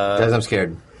 Guys, I'm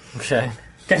scared. Okay.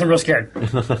 Guys, I'm real scared. I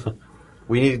think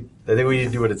we need to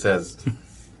do what it says.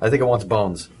 I think it wants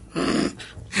bones.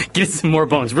 Get some more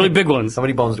bones, really big ones. How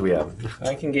many bones do we have?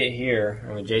 I can get here.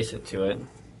 I'm adjacent to it.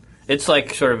 It's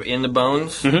like sort of in the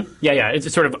bones. Yeah.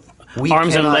 It's sort of We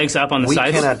arms and cannot- legs up on the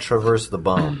sides. We cannot traverse the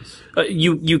bones.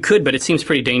 You could, but it seems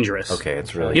pretty dangerous. Okay,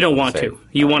 it's really. You don't want safe. to.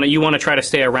 You want to try to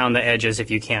stay around the edges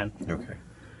if you can. Okay.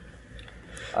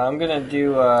 I'm gonna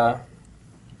do.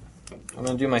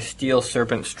 My steel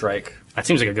serpent strike. That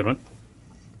seems like a good one.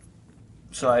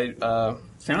 So I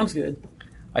Sounds good.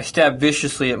 I stab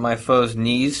viciously at my foe's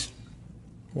knees.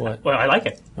 What? Well, I like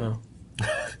it.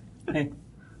 Hey,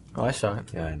 Oh, I saw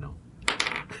it. Yeah, I know.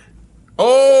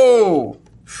 Oh!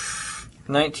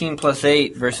 19 plus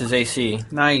 8 versus AC.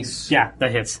 nice. Yeah,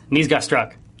 that hits. Knees got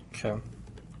struck. Okay.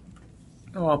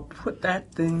 Oh, I'll put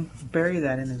that thing, bury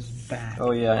that in his back.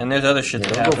 Oh yeah, and there's other shit that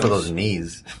Don't go happens. for those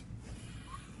knees.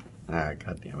 Ah,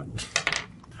 God damn it.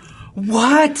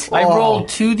 What? I rolled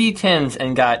 2 d10s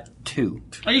and got 2.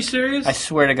 Are you serious? I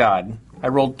swear to God. I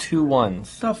rolled 2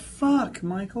 1s. the fuck,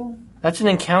 Michael? That's an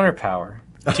encounter power.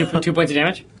 2 points of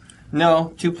damage.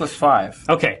 No, 2 plus 5.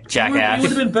 Okay, You jackass. would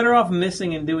have been better off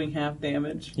missing and doing half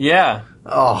damage. Yeah,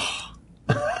 Oh,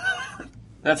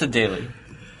 that's a daily.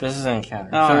 This is an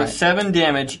encounter. All So right. 7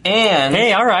 damage, and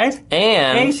Hey, all right.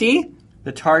 Hey, see?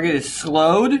 the target is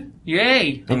slowed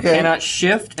Yay! and Okay. cannot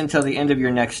shift until the end of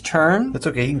your next turn. that's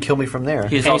okay. He can kill me from there.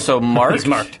 He is also marked. He's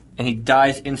marked. And he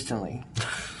dies instantly.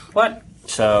 What?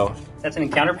 So That's an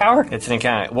encounter power? it's an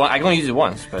encounter. Well, I can only use it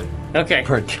once, but Okay.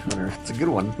 Per encounter. It's a good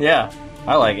one. yeah,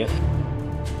 I like it.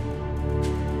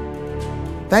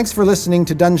 Thanks for listening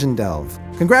to Dungeon Delve.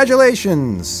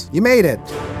 Congratulations! You made it!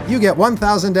 You get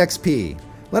 1000 XP.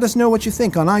 Let us know what you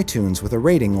think on iTunes with a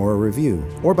rating or a review,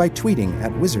 or by tweeting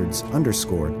at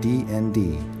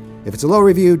wizards_DND. If it's a low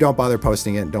review, don't bother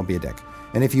posting it, don't be a dick.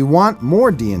 And if you want more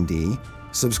D&D,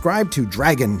 subscribe to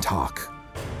Dragon Talk,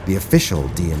 the official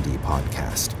D&D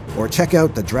podcast, or check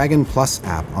out the Dragon Plus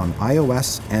app on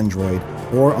iOS, Android,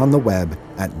 or on the web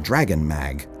at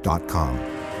dragonmag.com.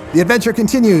 The adventure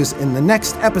continues in the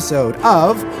next episode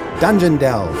of Dungeon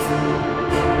Delve.